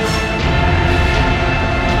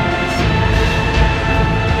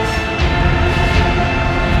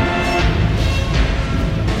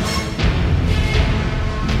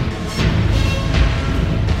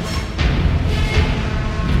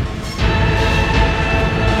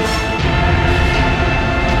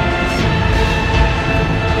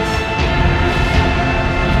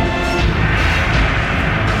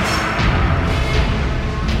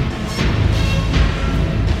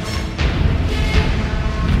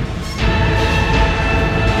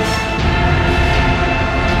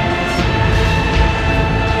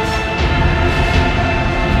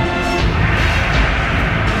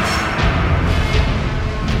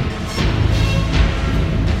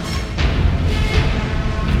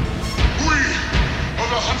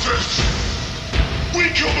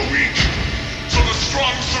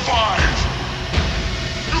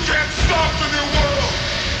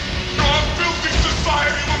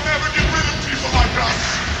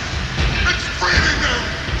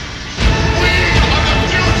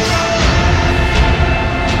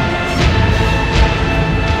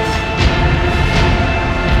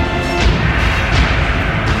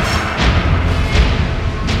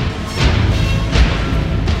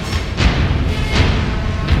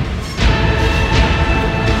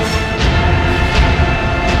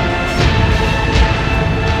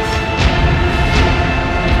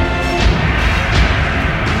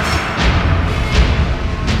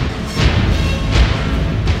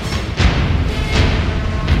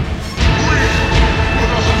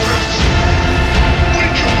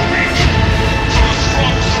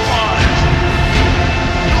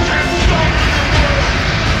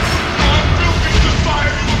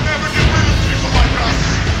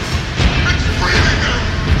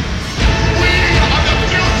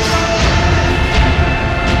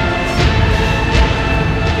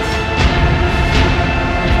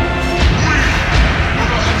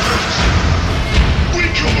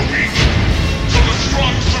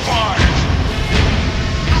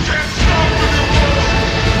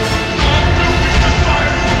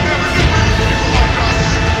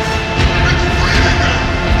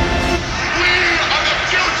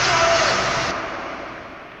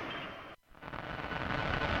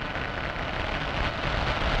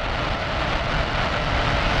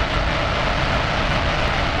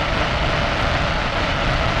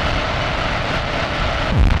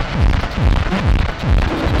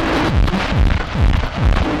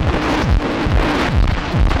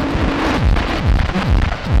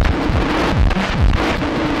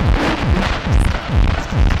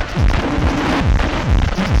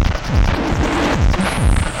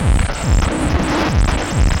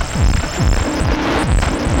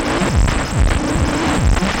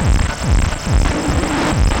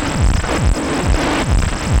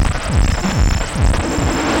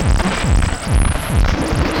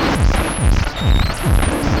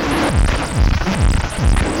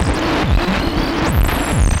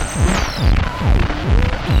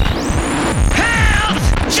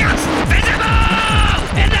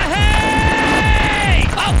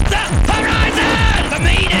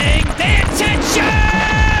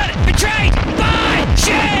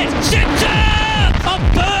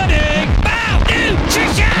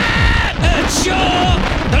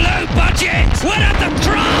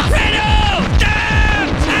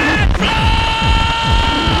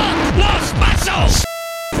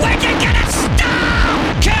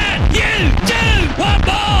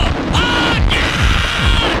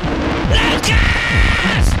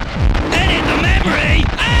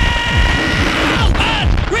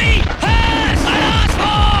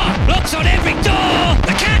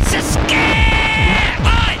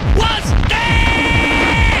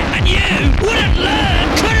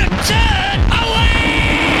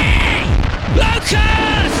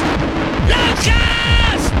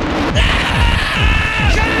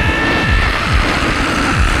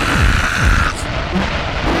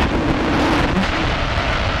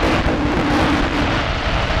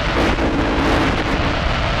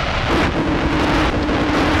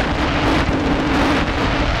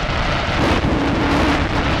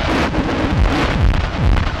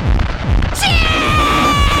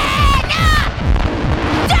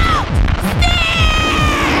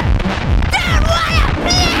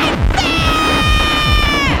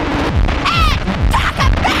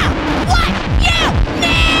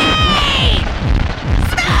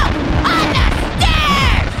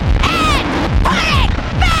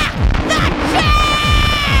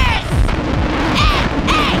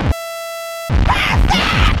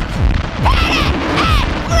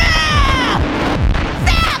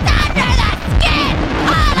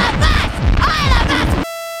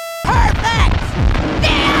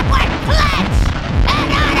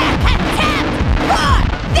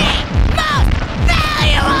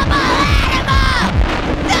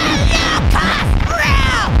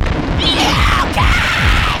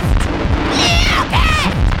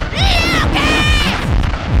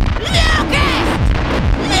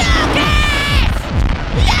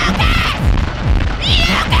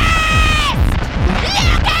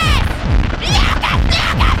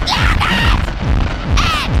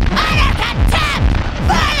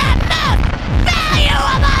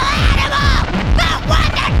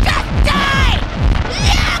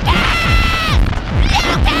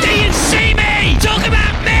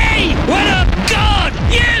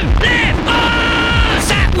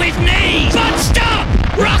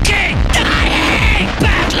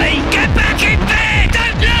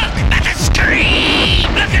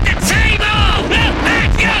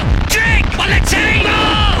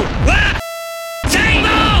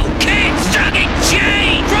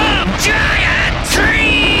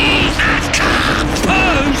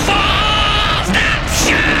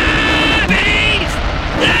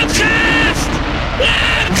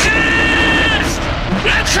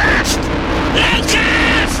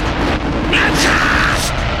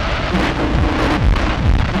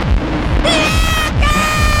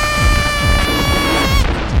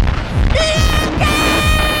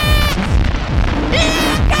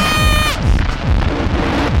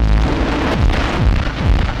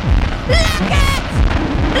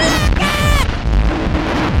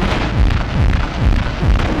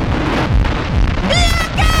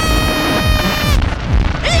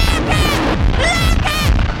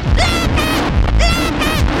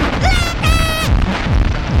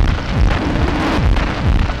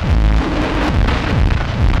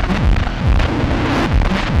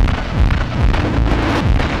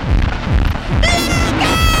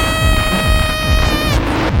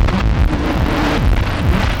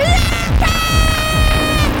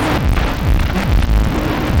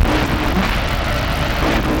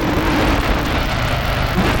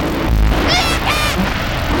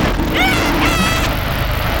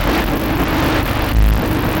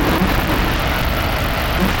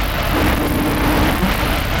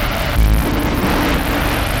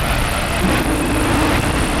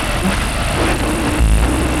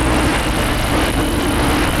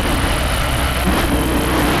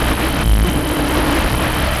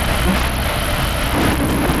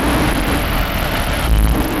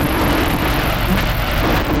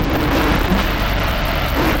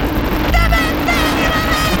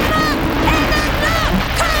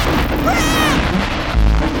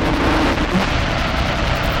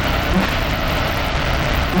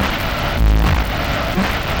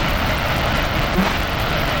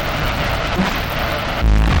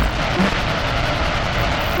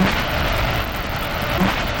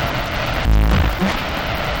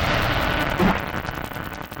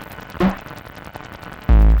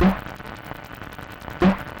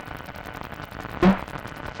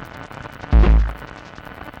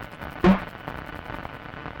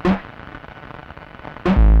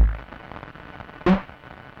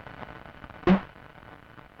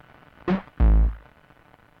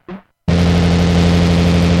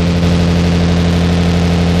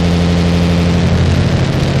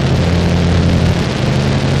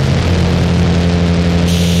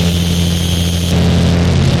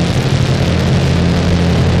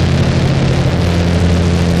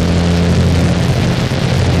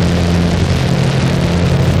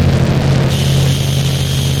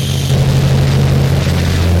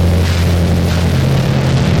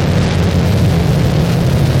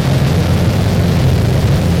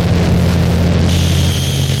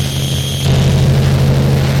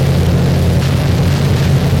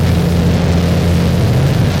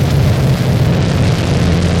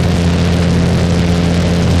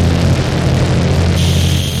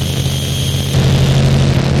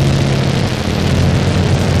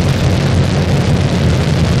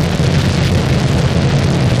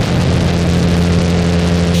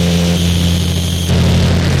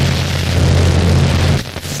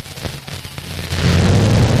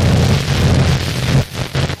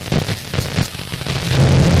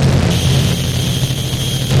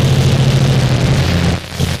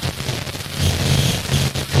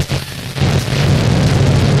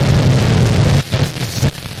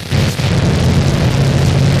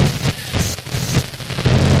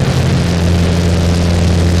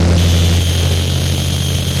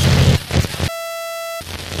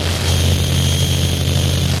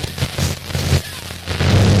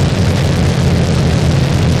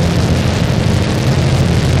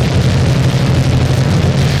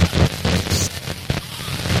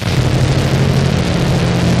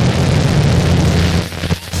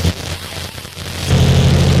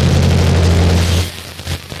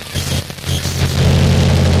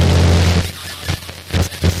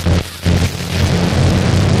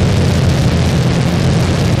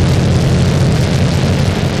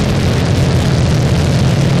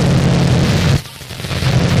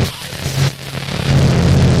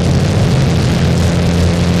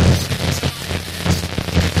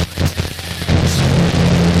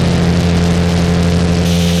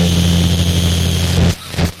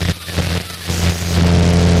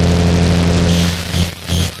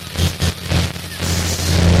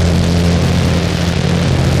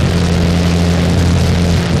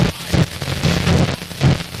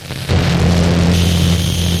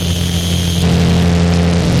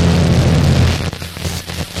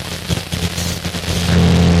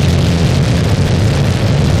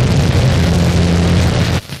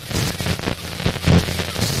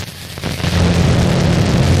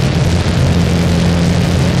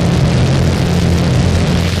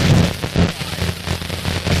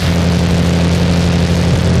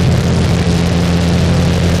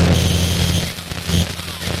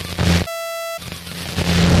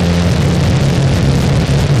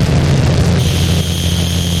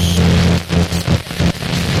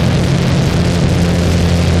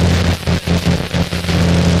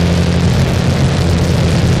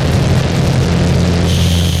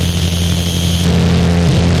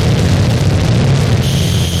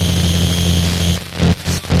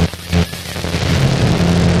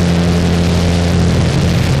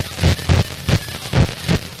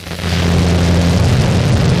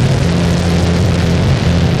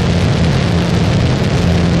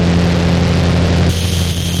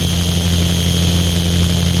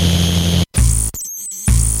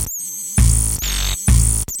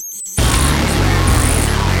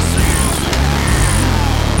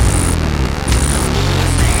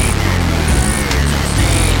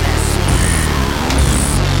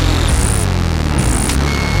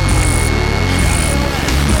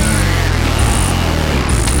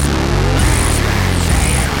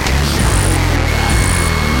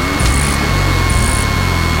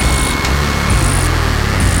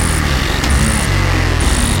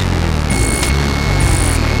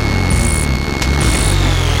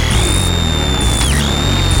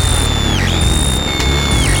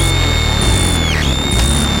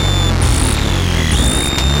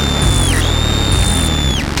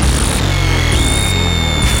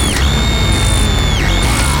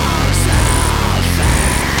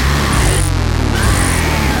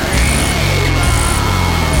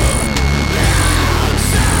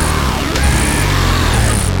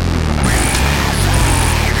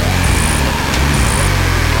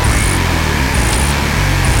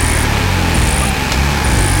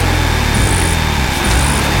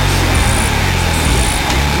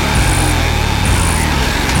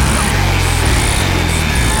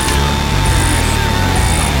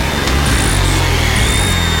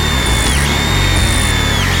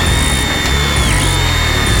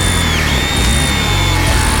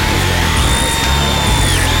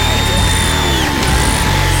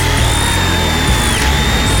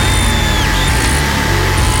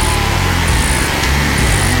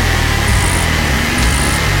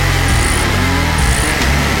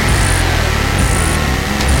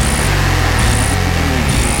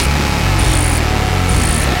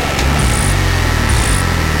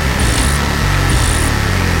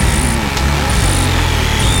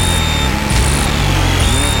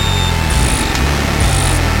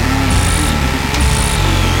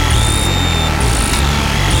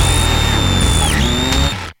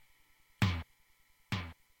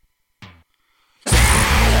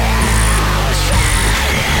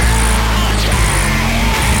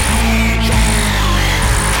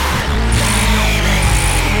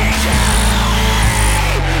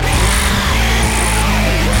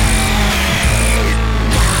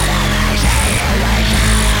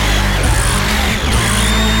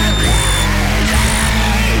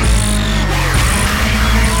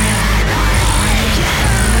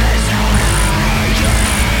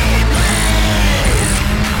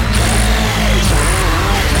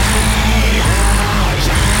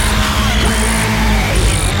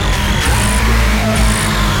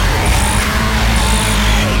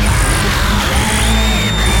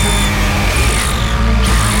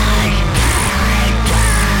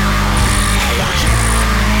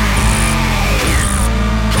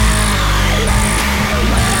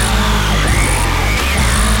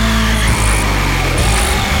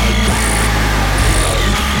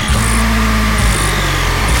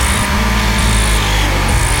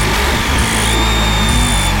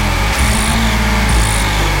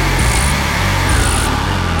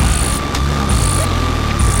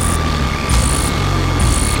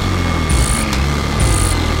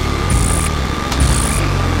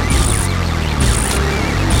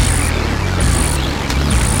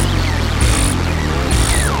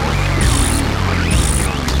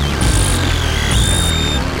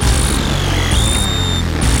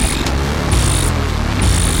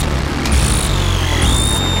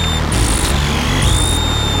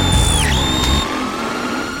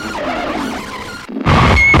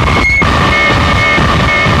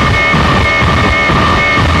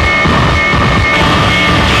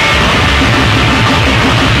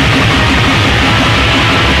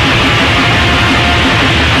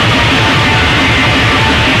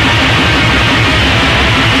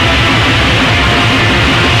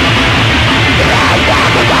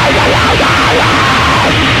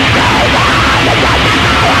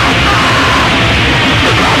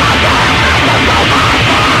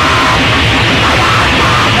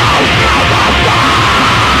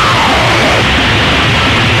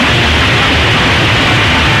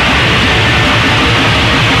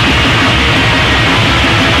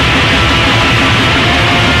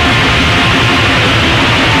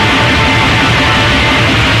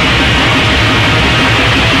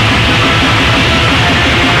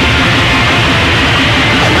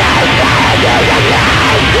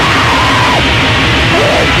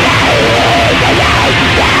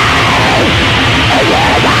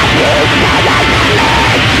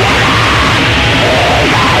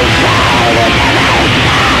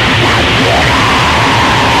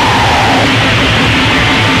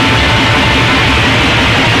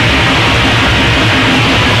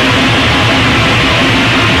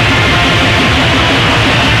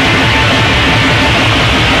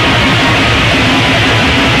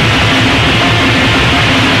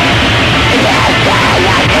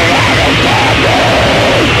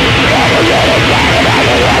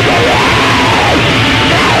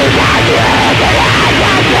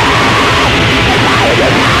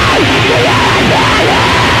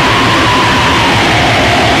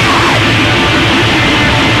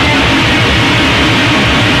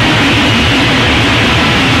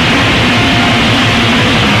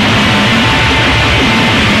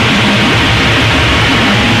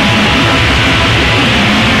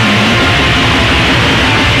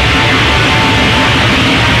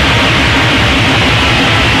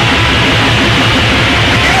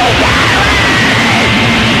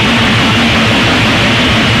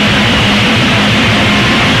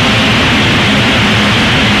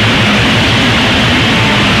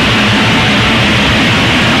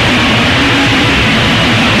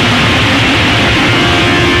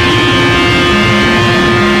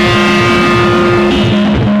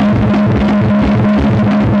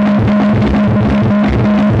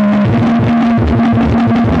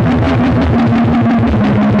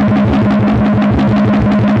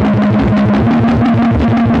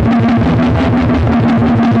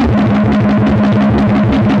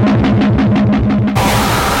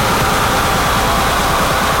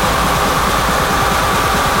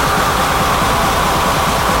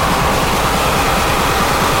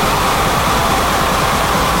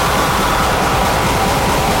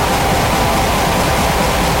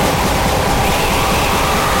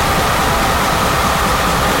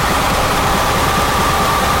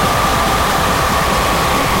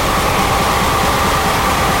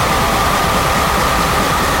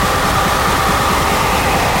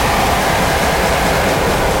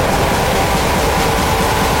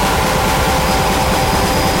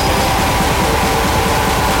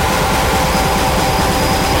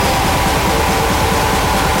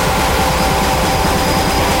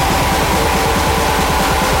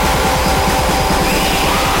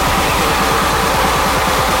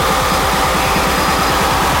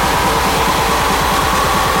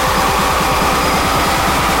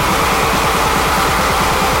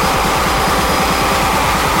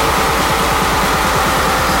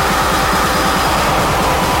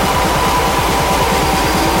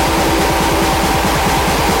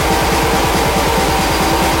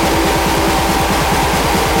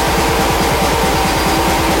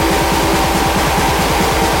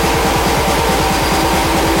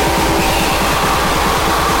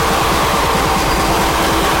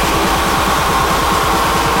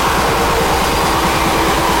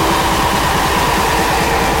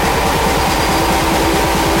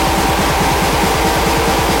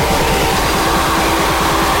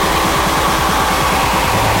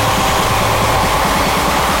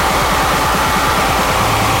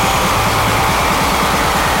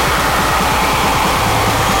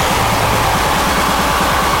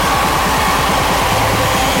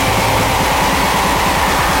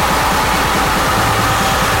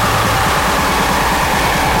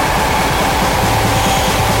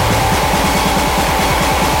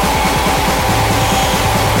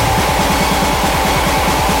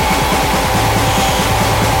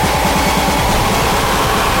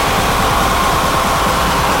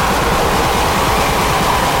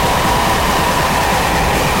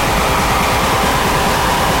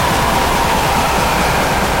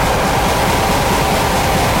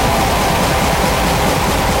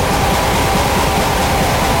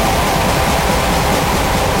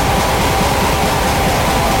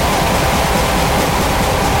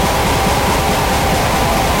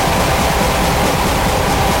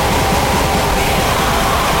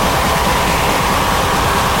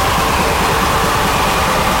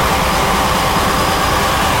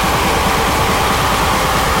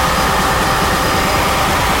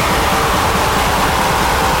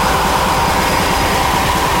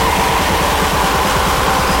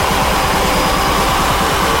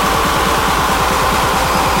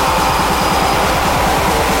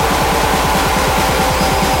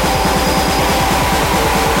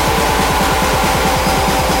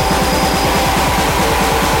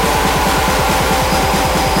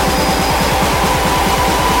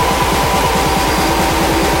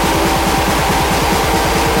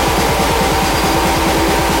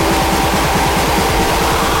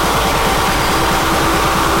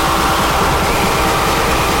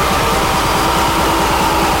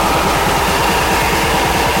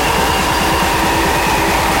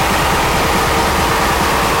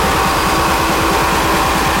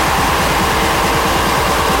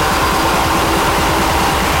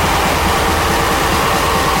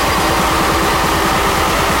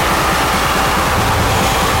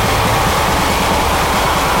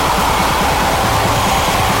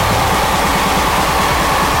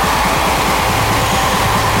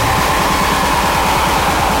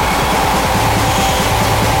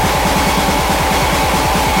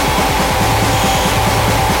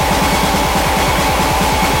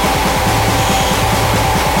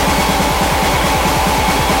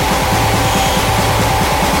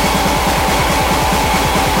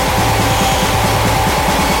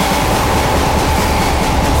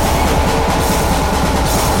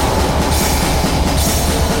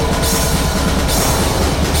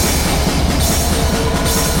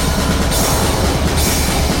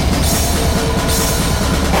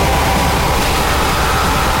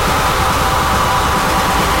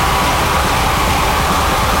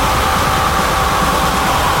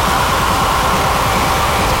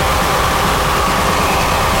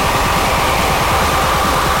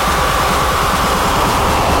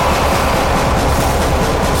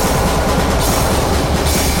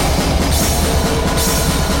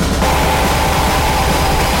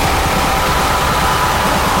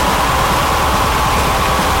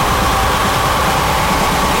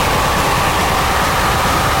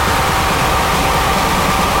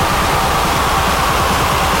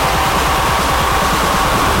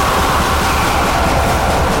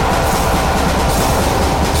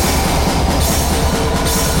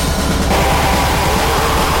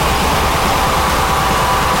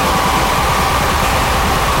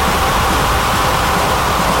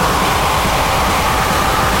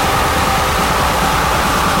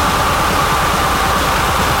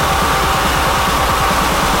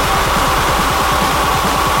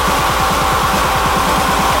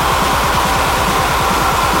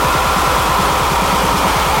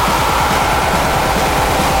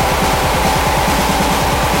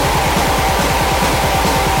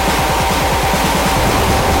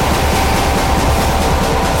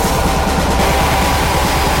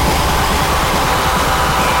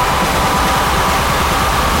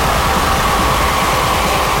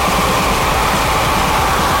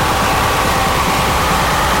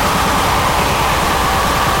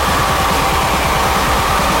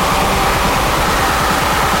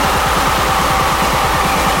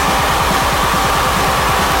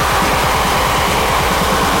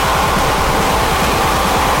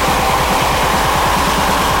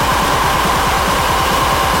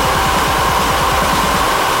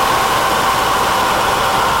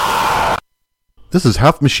 This is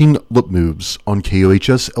Half Machine Lip Moves on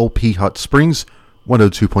KUHS LP Hot Springs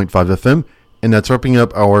 102.5 FM, and that's wrapping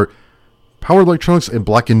up our Power Electronics and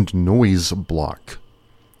Blackened Noise block.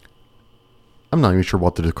 I'm not even sure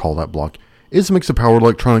what to call that block. It's a mix of power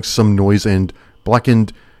electronics, some noise, and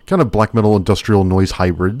blackened, kind of black metal industrial noise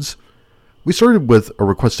hybrids. We started with a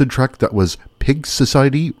requested track that was Pig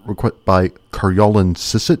Society by Karyalan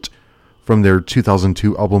Sissit from their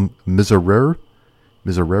 2002 album Miserere.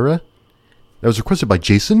 That was requested by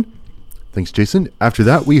Jason. Thanks, Jason. After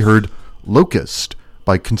that, we heard Locust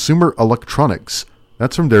by Consumer Electronics.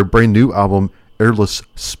 That's from their brand new album Airless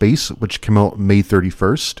Space, which came out May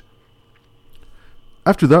 31st.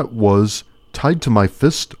 After that was Tied to My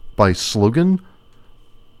Fist by Slogan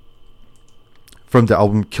from the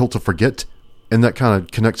album Kill to Forget. And that kind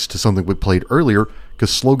of connects to something we played earlier,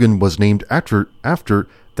 because Slogan was named after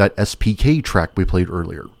that SPK track we played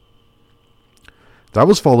earlier. That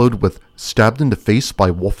was followed with Stabbed in the Face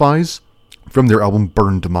by Wolf Eyes from their album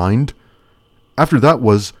Burned Mind. After that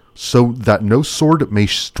was So That No Sword May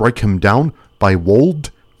Strike Him Down by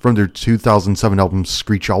Wold from their 2007 album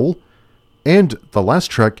Screech Owl. And the last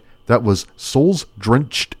track, that was Souls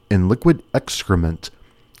Drenched in Liquid Excrement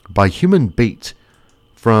by Human Bait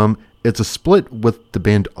from It's a Split with the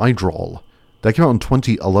band Idrol. That came out in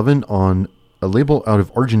 2011 on a label out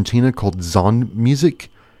of Argentina called Zon Music.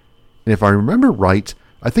 And if I remember right,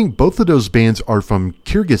 I think both of those bands are from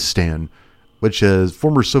Kyrgyzstan, which is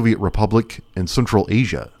former Soviet Republic in Central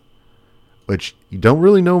Asia, which you don't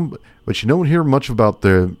really know, but you don't hear much about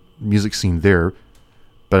the music scene there.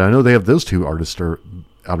 But I know they have those two artists are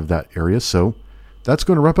out of that area, so that's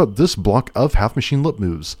going to wrap up this block of Half Machine Lip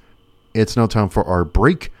Moves. It's now time for our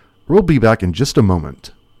break. We'll be back in just a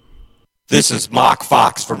moment. This is Mark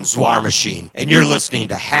Fox from Zwar Machine, and you're listening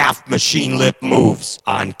to Half Machine Lip Moves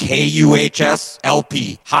on KUHS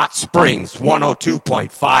LP Hot Springs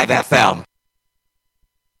 102.5 FM.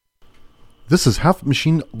 This is Half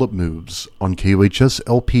Machine Lip Moves on KUHS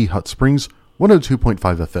LP Hot Springs 102.5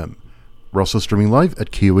 FM. We're also streaming live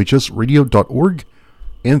at KUHSradio.org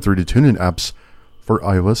and through the TuneIn apps for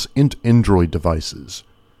iOS and Android devices.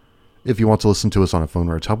 If you want to listen to us on a phone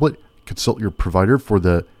or a tablet, consult your provider for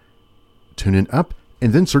the TuneIn app,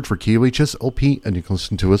 and then search for KUHS LP, and you can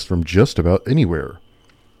listen to us from just about anywhere.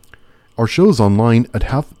 Our show is online at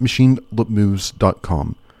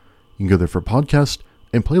halfmachinelipmoves.com. You can go there for podcasts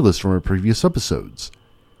and playlists from our previous episodes.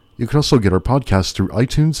 You can also get our podcast through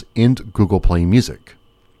iTunes and Google Play Music.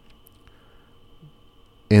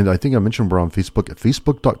 And I think I mentioned we're on Facebook at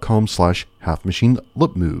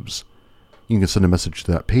facebook.com/halfmachinelipmoves. You can send a message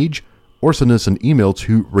to that page, or send us an email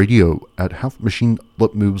to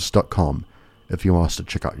radio@halfmachinelipmoves.com if you want us to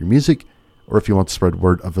check out your music, or if you want to spread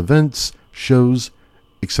word of events, shows,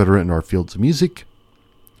 etc. in our fields of music.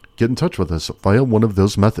 Get in touch with us via one of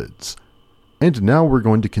those methods. And now we're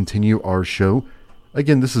going to continue our show.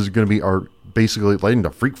 Again, this is going to be our basically letting the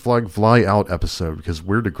freak flag fly out episode, because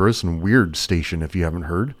we're the gross and weird station, if you haven't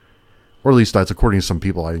heard. Or at least that's according to some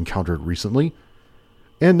people I encountered recently.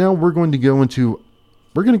 And now we're going to go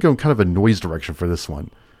kind of a noise direction for this one.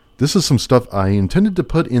 This is some stuff I intended to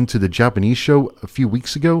put into the Japanese show a few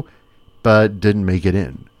weeks ago, but didn't make it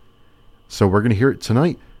in. So we're going to hear it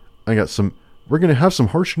tonight. We're going to have some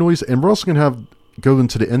harsh noise, and we're also going to go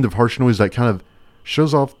into the end of harsh noise that kind of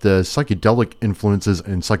shows off the psychedelic influences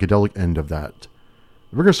and psychedelic end of that.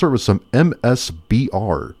 We're going to start with some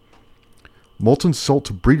MSBR, Molten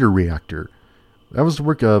Salt Breeder Reactor. That was the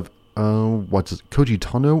work of Koji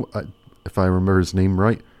Tano, if I remember his name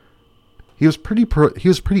right. He was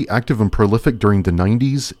pretty active and prolific during the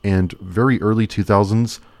 90s and very early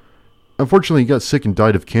 2000s. Unfortunately, he got sick and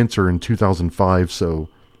died of cancer in 2005,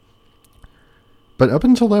 but up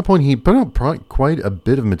until that point, he put out quite a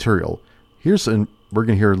bit of material. We're going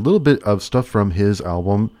to hear a little bit of stuff from his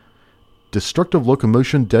album, Destructive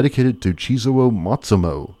Locomotion, dedicated to Chizuo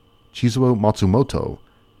Matsumoto. A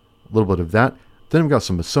little bit of that. Then we've got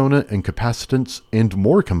some Masona and Capacitance and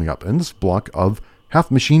more coming up in this block of Half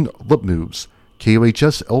Machine Lip Moves,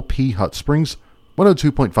 KUHS LP Hot Springs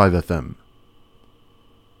 102.5 FM.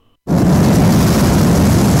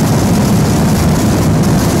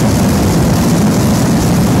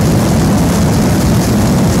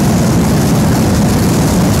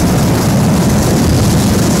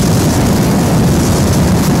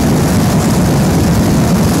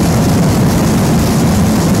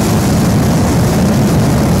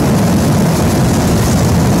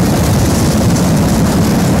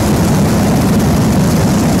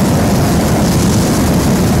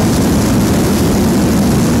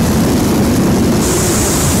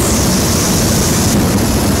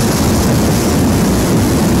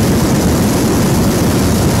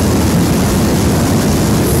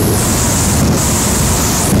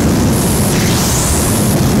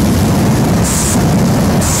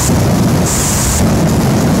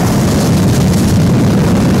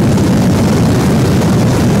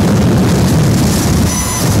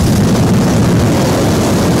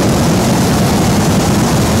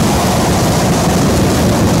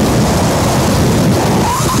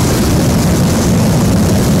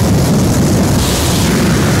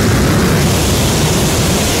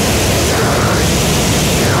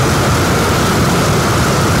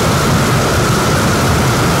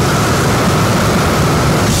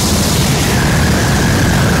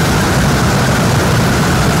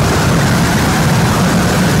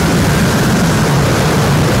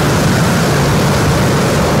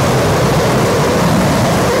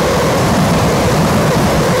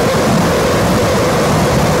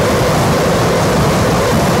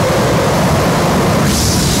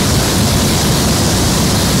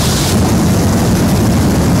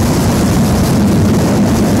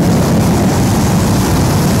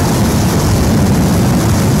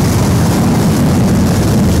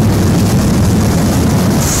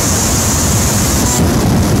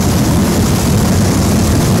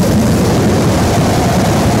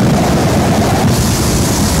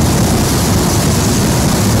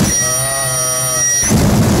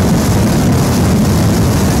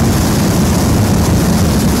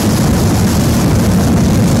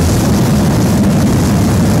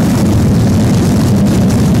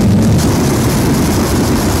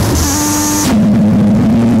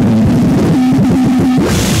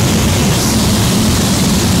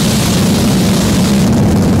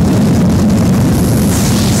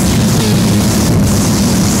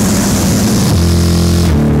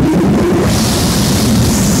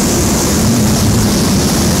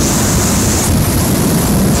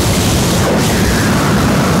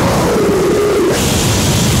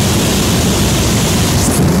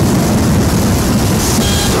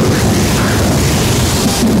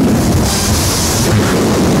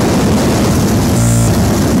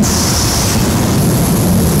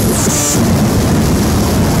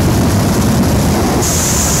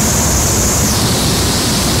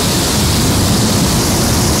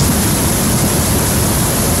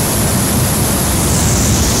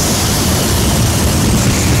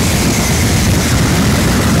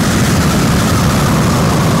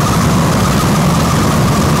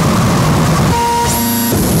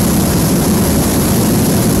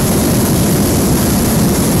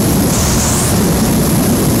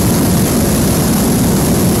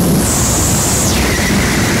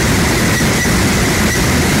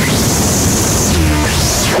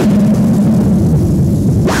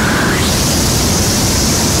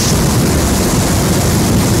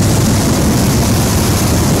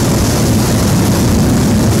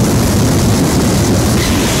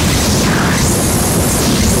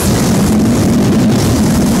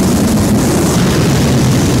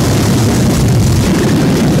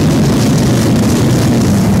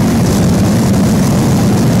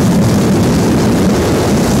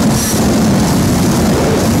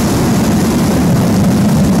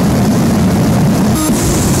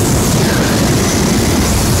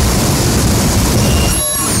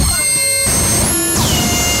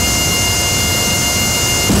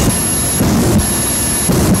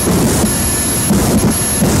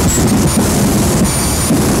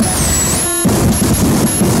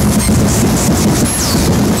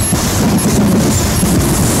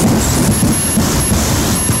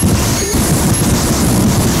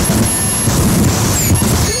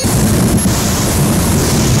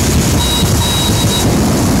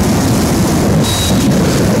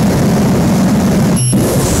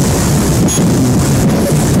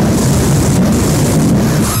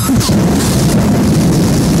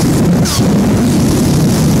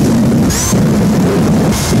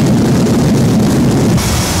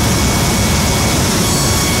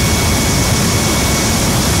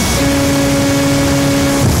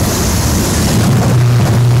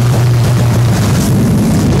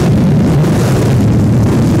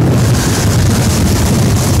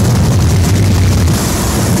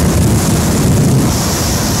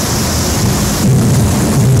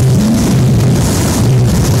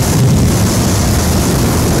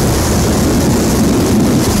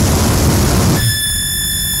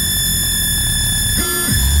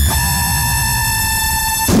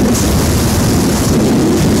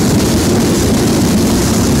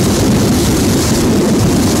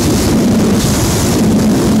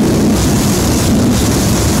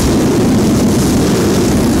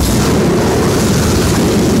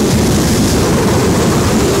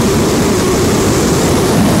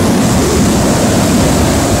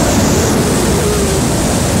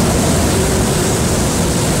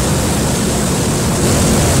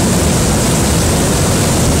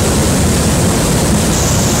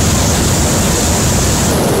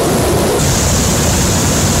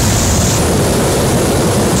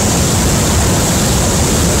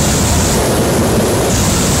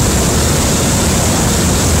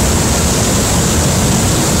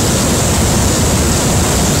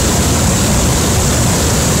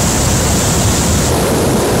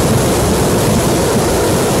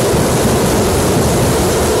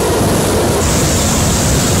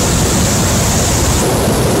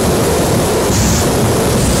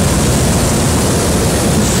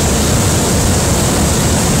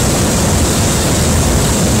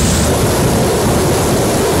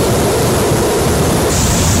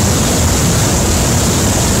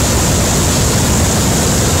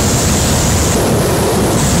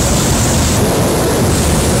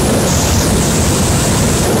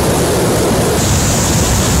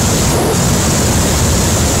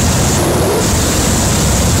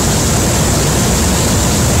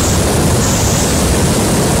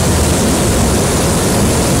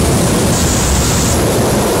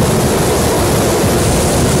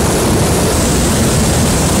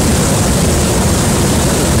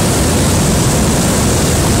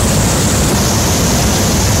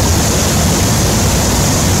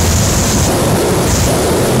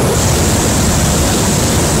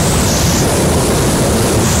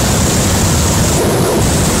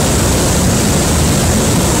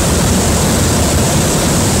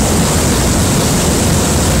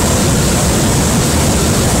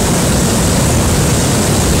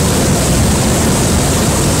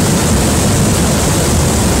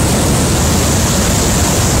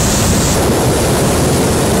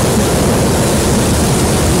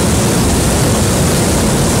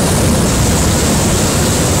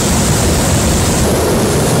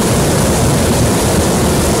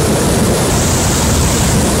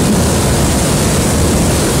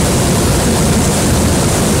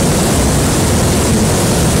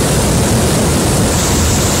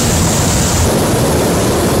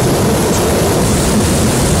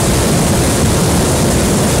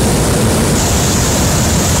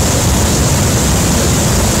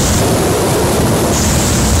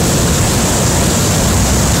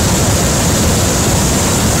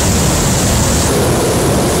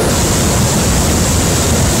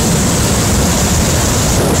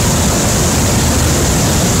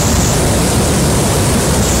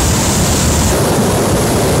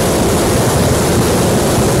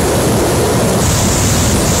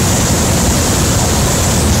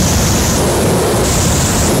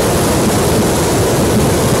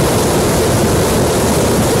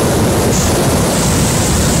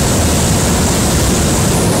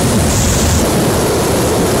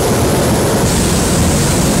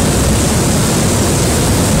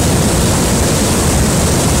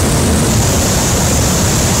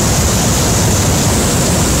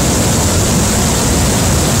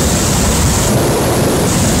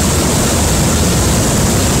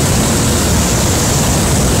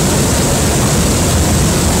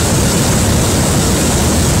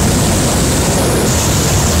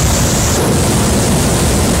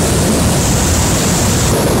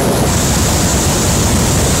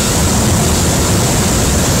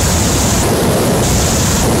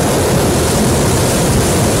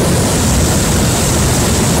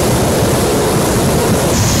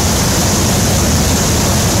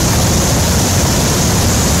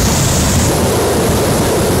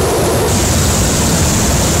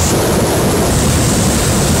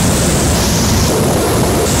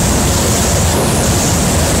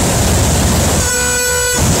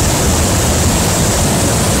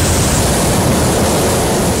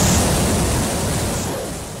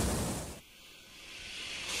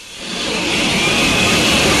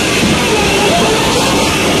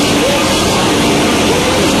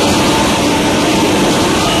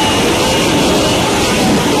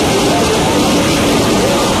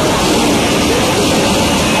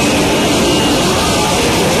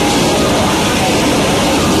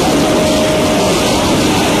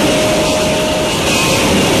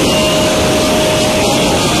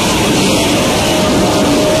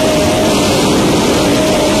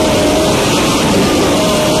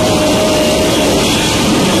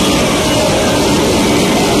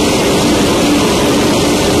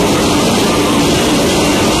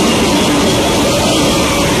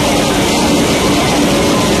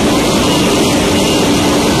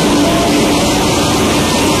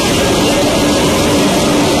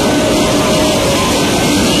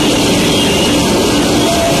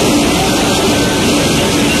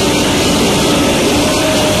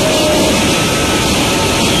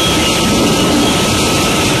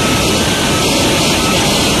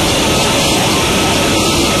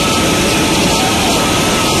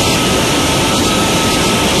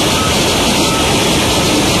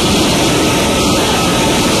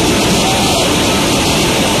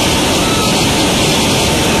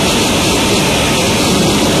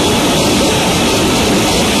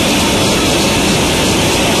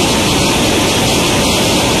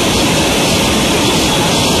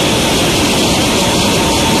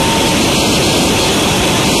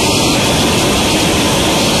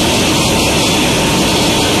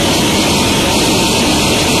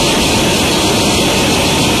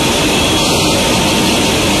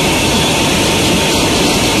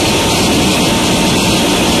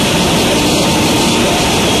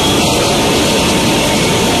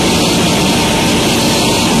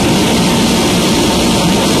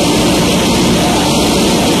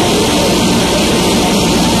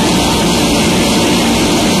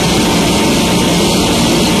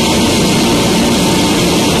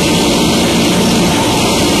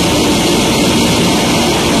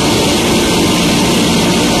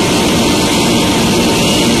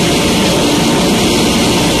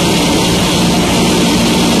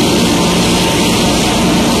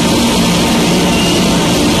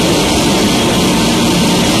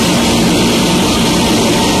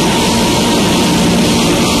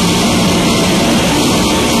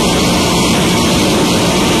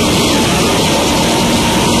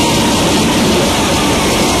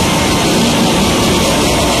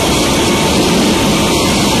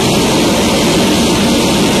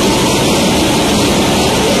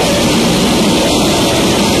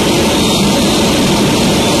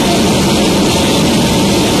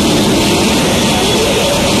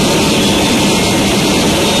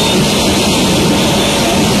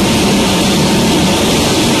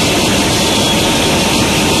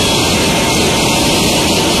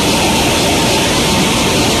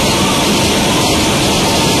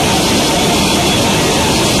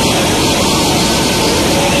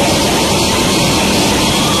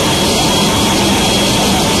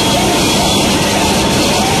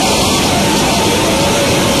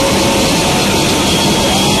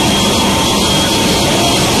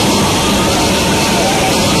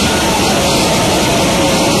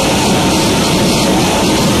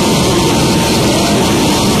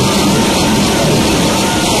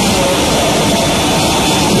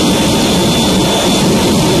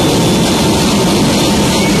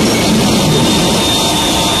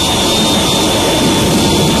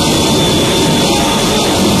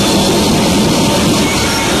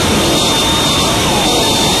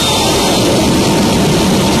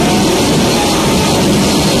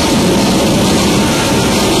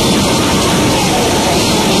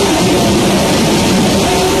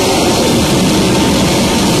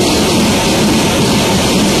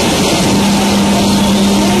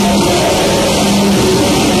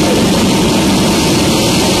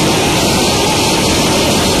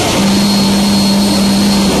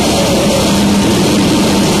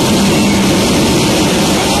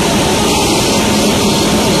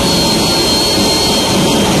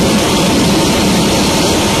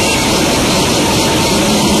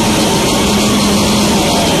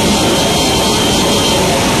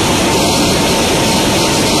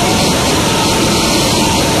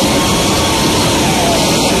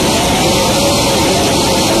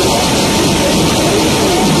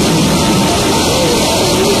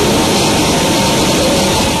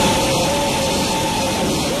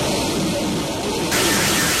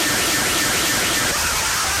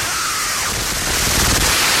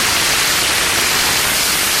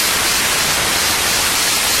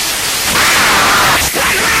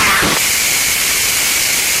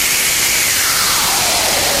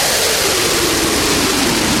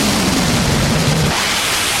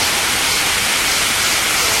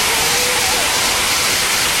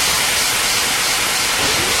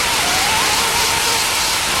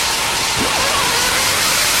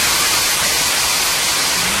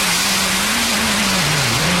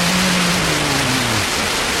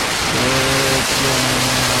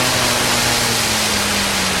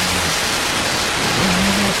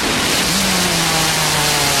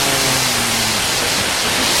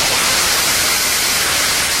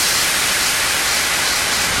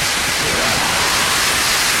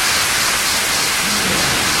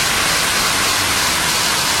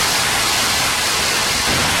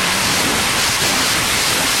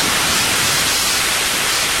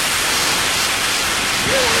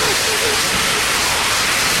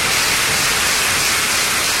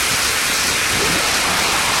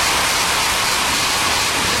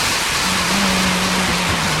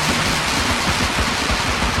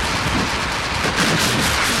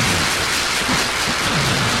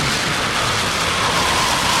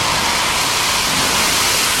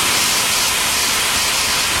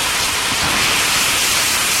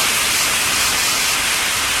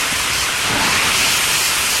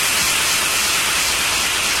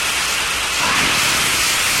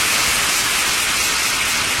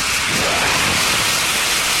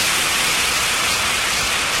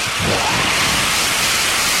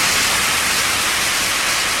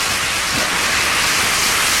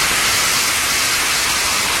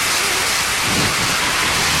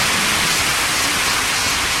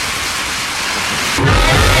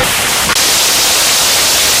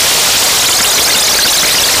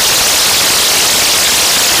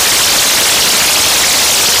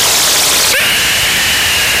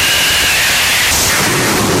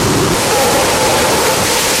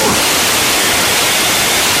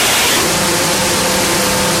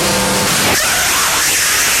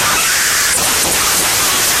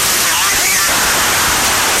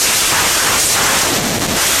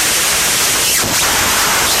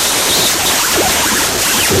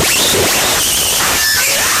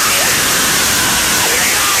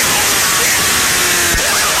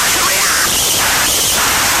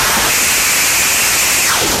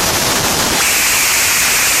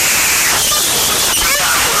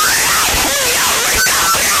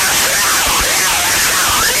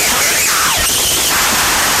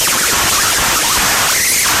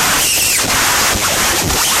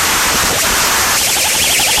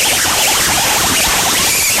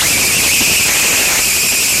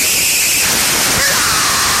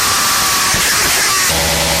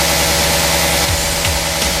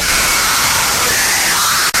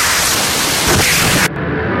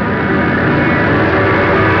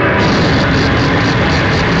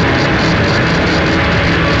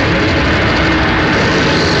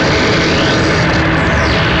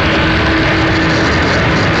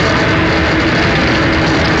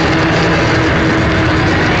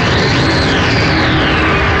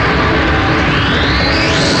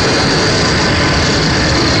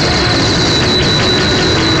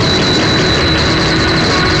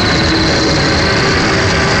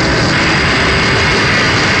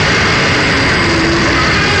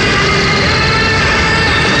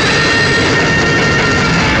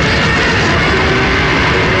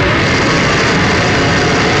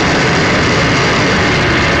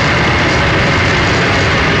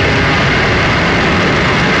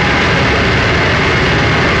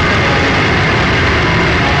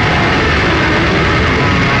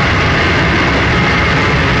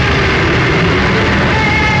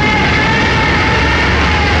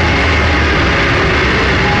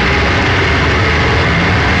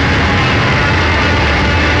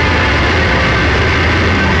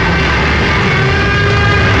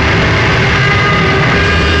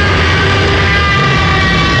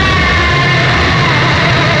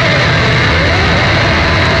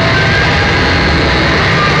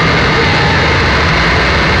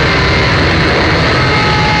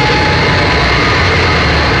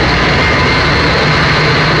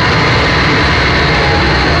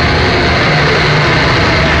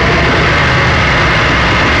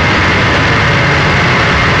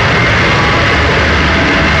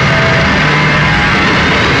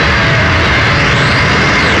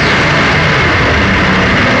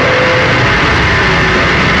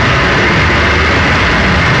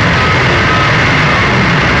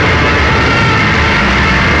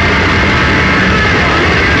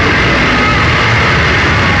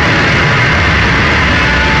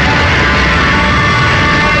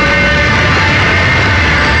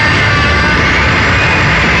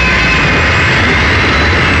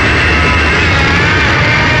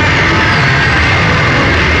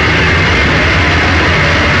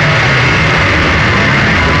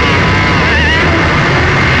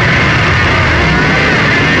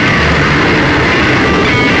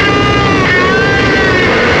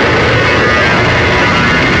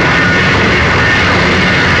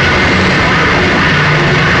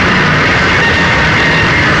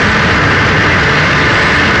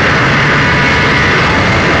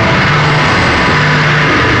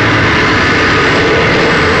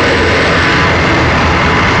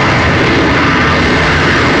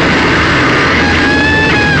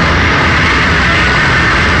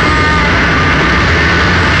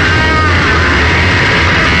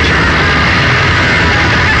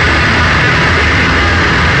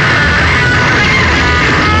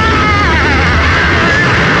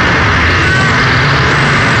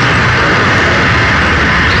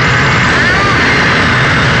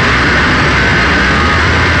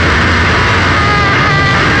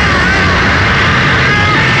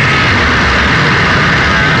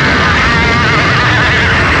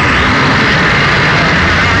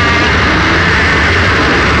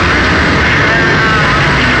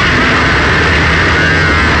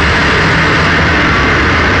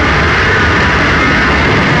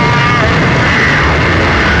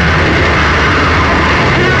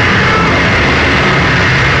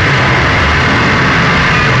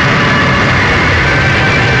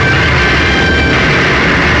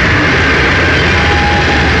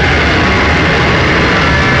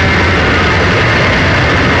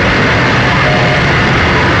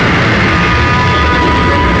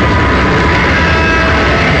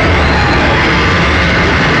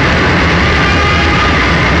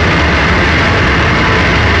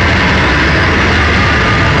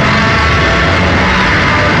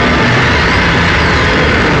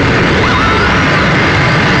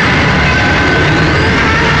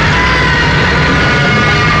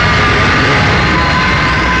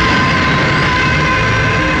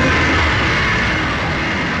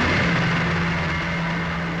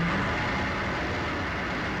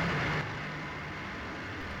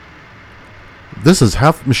 This is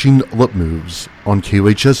Half Machine Lip Moves on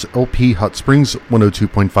KUHS LP Hot Springs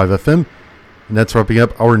 102.5 FM, and that's wrapping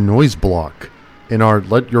up our noise block in our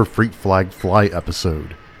Let Your Freak Flag Fly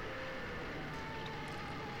episode.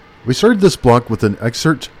 We started this block with an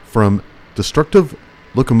excerpt from Destructive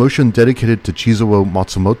Locomotion dedicated to Chizuo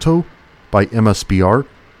Matsumoto by MSBR.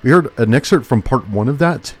 We heard an excerpt from part 1 of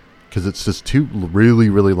that, because it's just two really,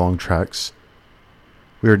 really long tracks.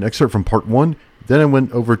 We heard an excerpt from part 1, then I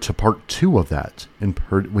went over to part 2 of that, and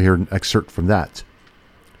we heard an excerpt from that.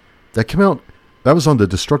 That came out, that was on the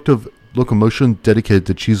Destructive Locomotion dedicated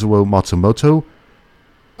to Chizuo Matsumoto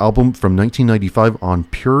album from 1995 on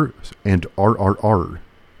Pure and RRR.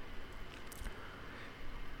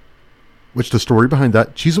 Which the story behind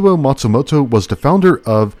that, Chizuo Matsumoto was the founder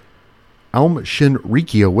of Aum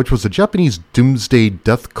Shinrikyo, which was a Japanese doomsday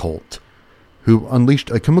death cult, who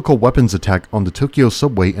unleashed a chemical weapons attack on the Tokyo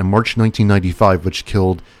subway in March 1995, which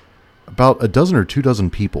killed about a dozen or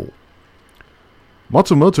 24 people.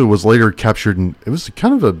 Matsumoto was later captured, and it was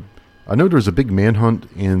kind of I know there was a big manhunt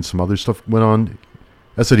and some other stuff went on.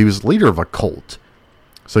 I said he was leader of a cult,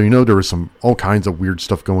 so you know there was all kinds of weird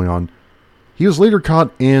stuff going on. He was later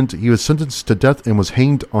caught and he was sentenced to death and was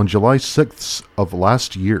hanged on July 6th of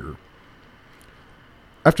last year.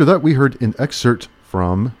 After that, we heard an excerpt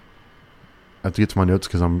from... I have to get to my notes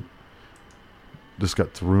because just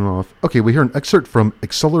got thrown off. Okay, we hear an excerpt from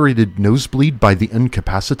Accelerated Nosebleed by the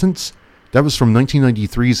Incapacitants. That was from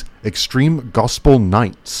 1993's Extreme Gospel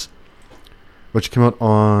Nights, which came out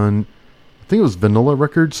on, I think it was Vanilla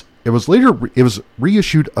Records. It was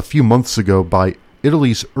reissued a few months ago by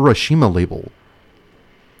Italy's Urashima label.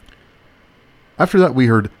 After that, we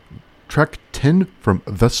heard track 10 from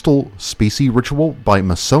Vestal Spacey Ritual by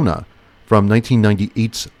Masona from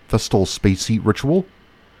 1998's Vestal Spacey Ritual.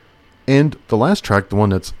 And the last track, the one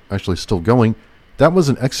that's actually still going, that was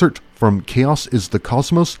an excerpt from Chaos is the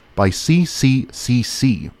Cosmos by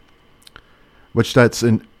CCCC, which that's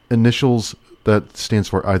in initials that stands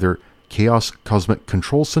for either Chaos Cosmic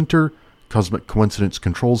Control Center, Cosmic Coincidence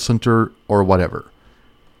Control Center, or whatever.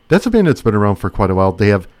 That's a band that's been around for quite a while.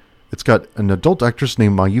 It's got an adult actress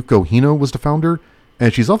named Mayuko Hino was the founder,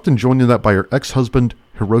 and she's often joined in that by her ex-husband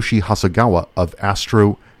Hiroshi Hasegawa of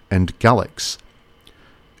Astro and Galax.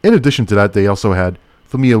 In addition to that, they also had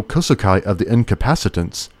Fumio Kosukai of the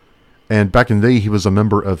Incapacitants, and back in the day he was a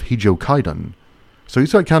member of Hijo Kaidan. So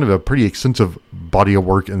he's got kind of a pretty extensive body of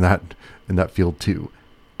work in that field too.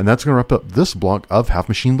 And that's going to wrap up this block of Half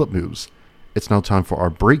Machine Lip Moves. It's now time for our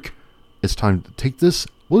break. It's time to take this.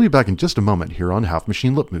 We'll be back in just a moment here on Half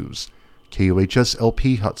Machine Lip Moves. KUHS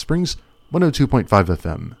LP Hot Springs 102.5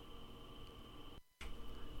 FM.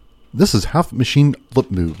 This is Half Machine Lip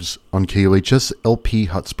Moves on KUHS LP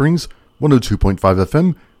Hot Springs 102.5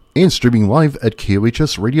 FM and streaming live at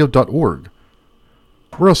KUHSradio.org.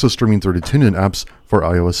 We're also streaming through the TuneIn apps for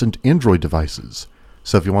iOS and Android devices.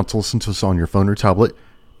 So if you want to listen to us on your phone or tablet,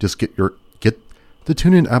 just get the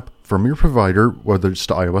TuneIn app from your provider, whether it's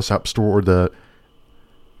the iOS App Store or the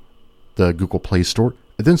Google Play Store,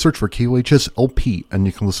 and then search for KUHS LP, and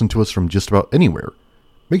you can listen to us from just about anywhere.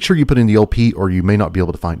 Make sure you put in the LP or you may not be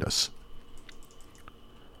able to find us.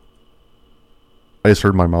 I just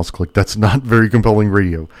heard my mouse click. That's not very compelling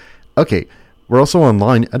radio. Okay, we're also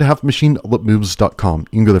online at halfmachinelipmoves.com.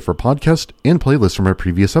 You can go there for a podcast and playlists from our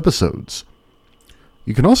previous episodes.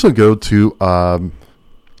 You can also go to... we're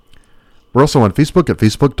also on Facebook at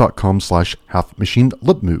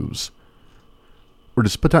facebook.com/halfmachinelipmoves. Or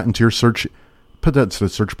just put that into the search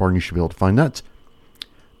bar and you should be able to find that.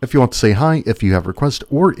 If you want to say hi, if you have requests,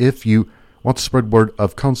 or if you want to spread word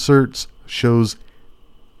of concerts, shows,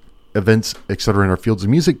 events, etc. in our fields of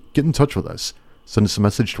music, get in touch with us. Send us a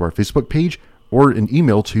message to our Facebook page or an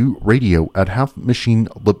email to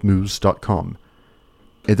radio@halfmachinelipmoves.com.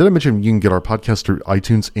 And did I mention you can get our podcast through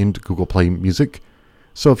iTunes and Google Play Music?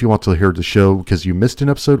 So if you want to hear the show because you missed an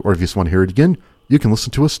episode, or if you just want to hear it again, you can listen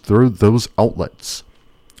to us through those outlets.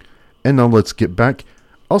 And now let's get back.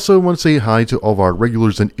 Also, I want to say hi to all of our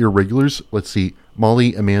regulars and irregulars. Let's see.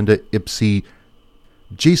 Molly, Amanda, Ipsy,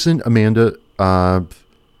 Jason, Amanda,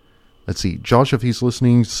 let's see. Josh, if he's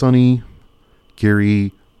listening, Sonny,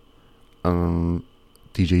 Gary,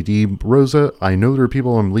 DJD, Rosa. I know there are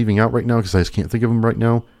people I'm leaving out right now because I just can't think of them right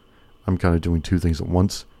now. I'm kind of doing two things at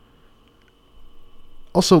once.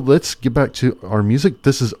 Also, let's get back to our music.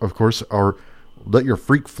 This is, of course, our Let Your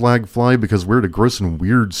Freak Flag Fly, because we're the gross and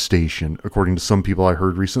weird station, according to some people I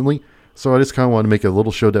heard recently. So I just kind of want to make a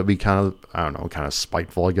little show that be kind of, I don't know, kind of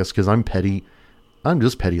spiteful, I guess, because I'm petty. I'm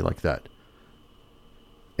just petty like that.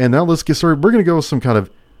 And now let's get started. We're going to go with some kind of,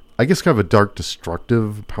 I guess, kind of a dark,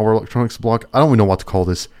 destructive power electronics block. I don't even know what to call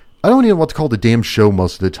this. I don't even know what to call the damn show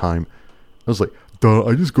most of the time. I was like, duh,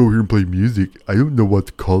 I just go here and play music. I don't know what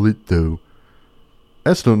to call it, though.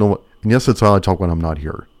 I just don't know what... And yes, that's how I talk when I'm not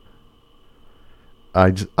here.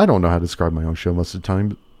 I don't know how to describe my own show most of the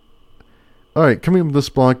time. Alright, coming up with this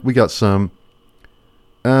block, we got some...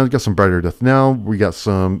 Brighter Death Now. We got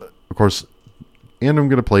some, of course... And I'm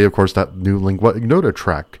going to play, of course, that new Lingua Ignota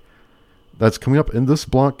track. That's coming up in this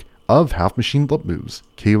block of Half Machine Lip Moves.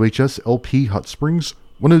 KUHS LP Hot Springs,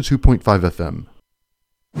 102.5 FM.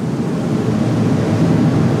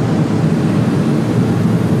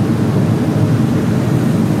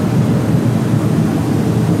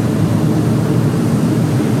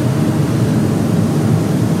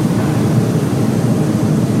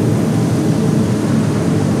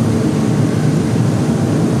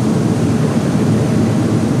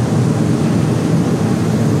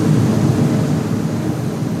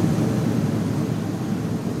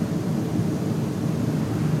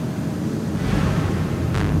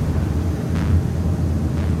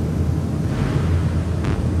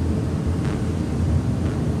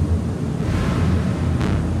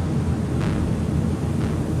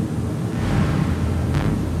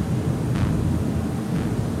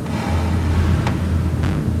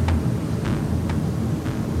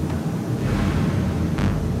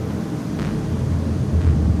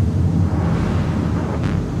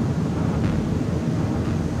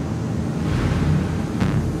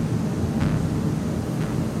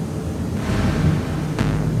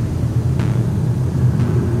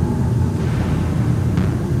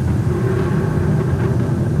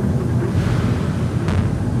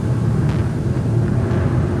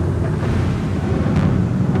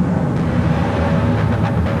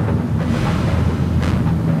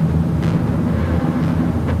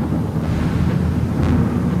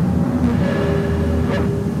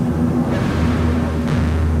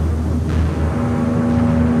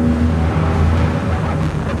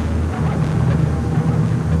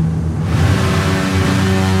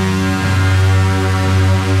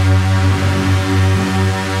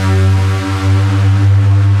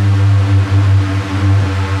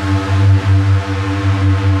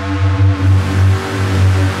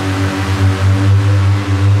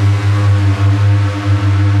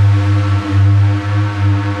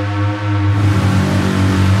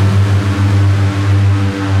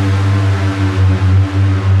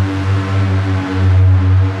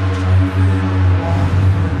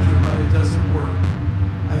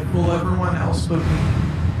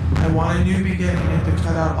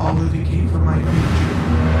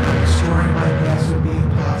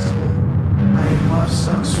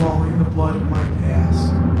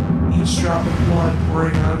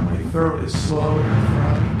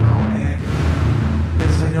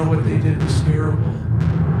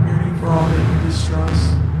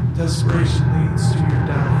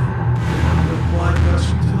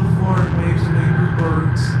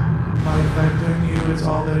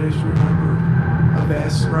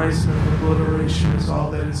 Obliteration is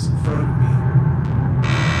all that is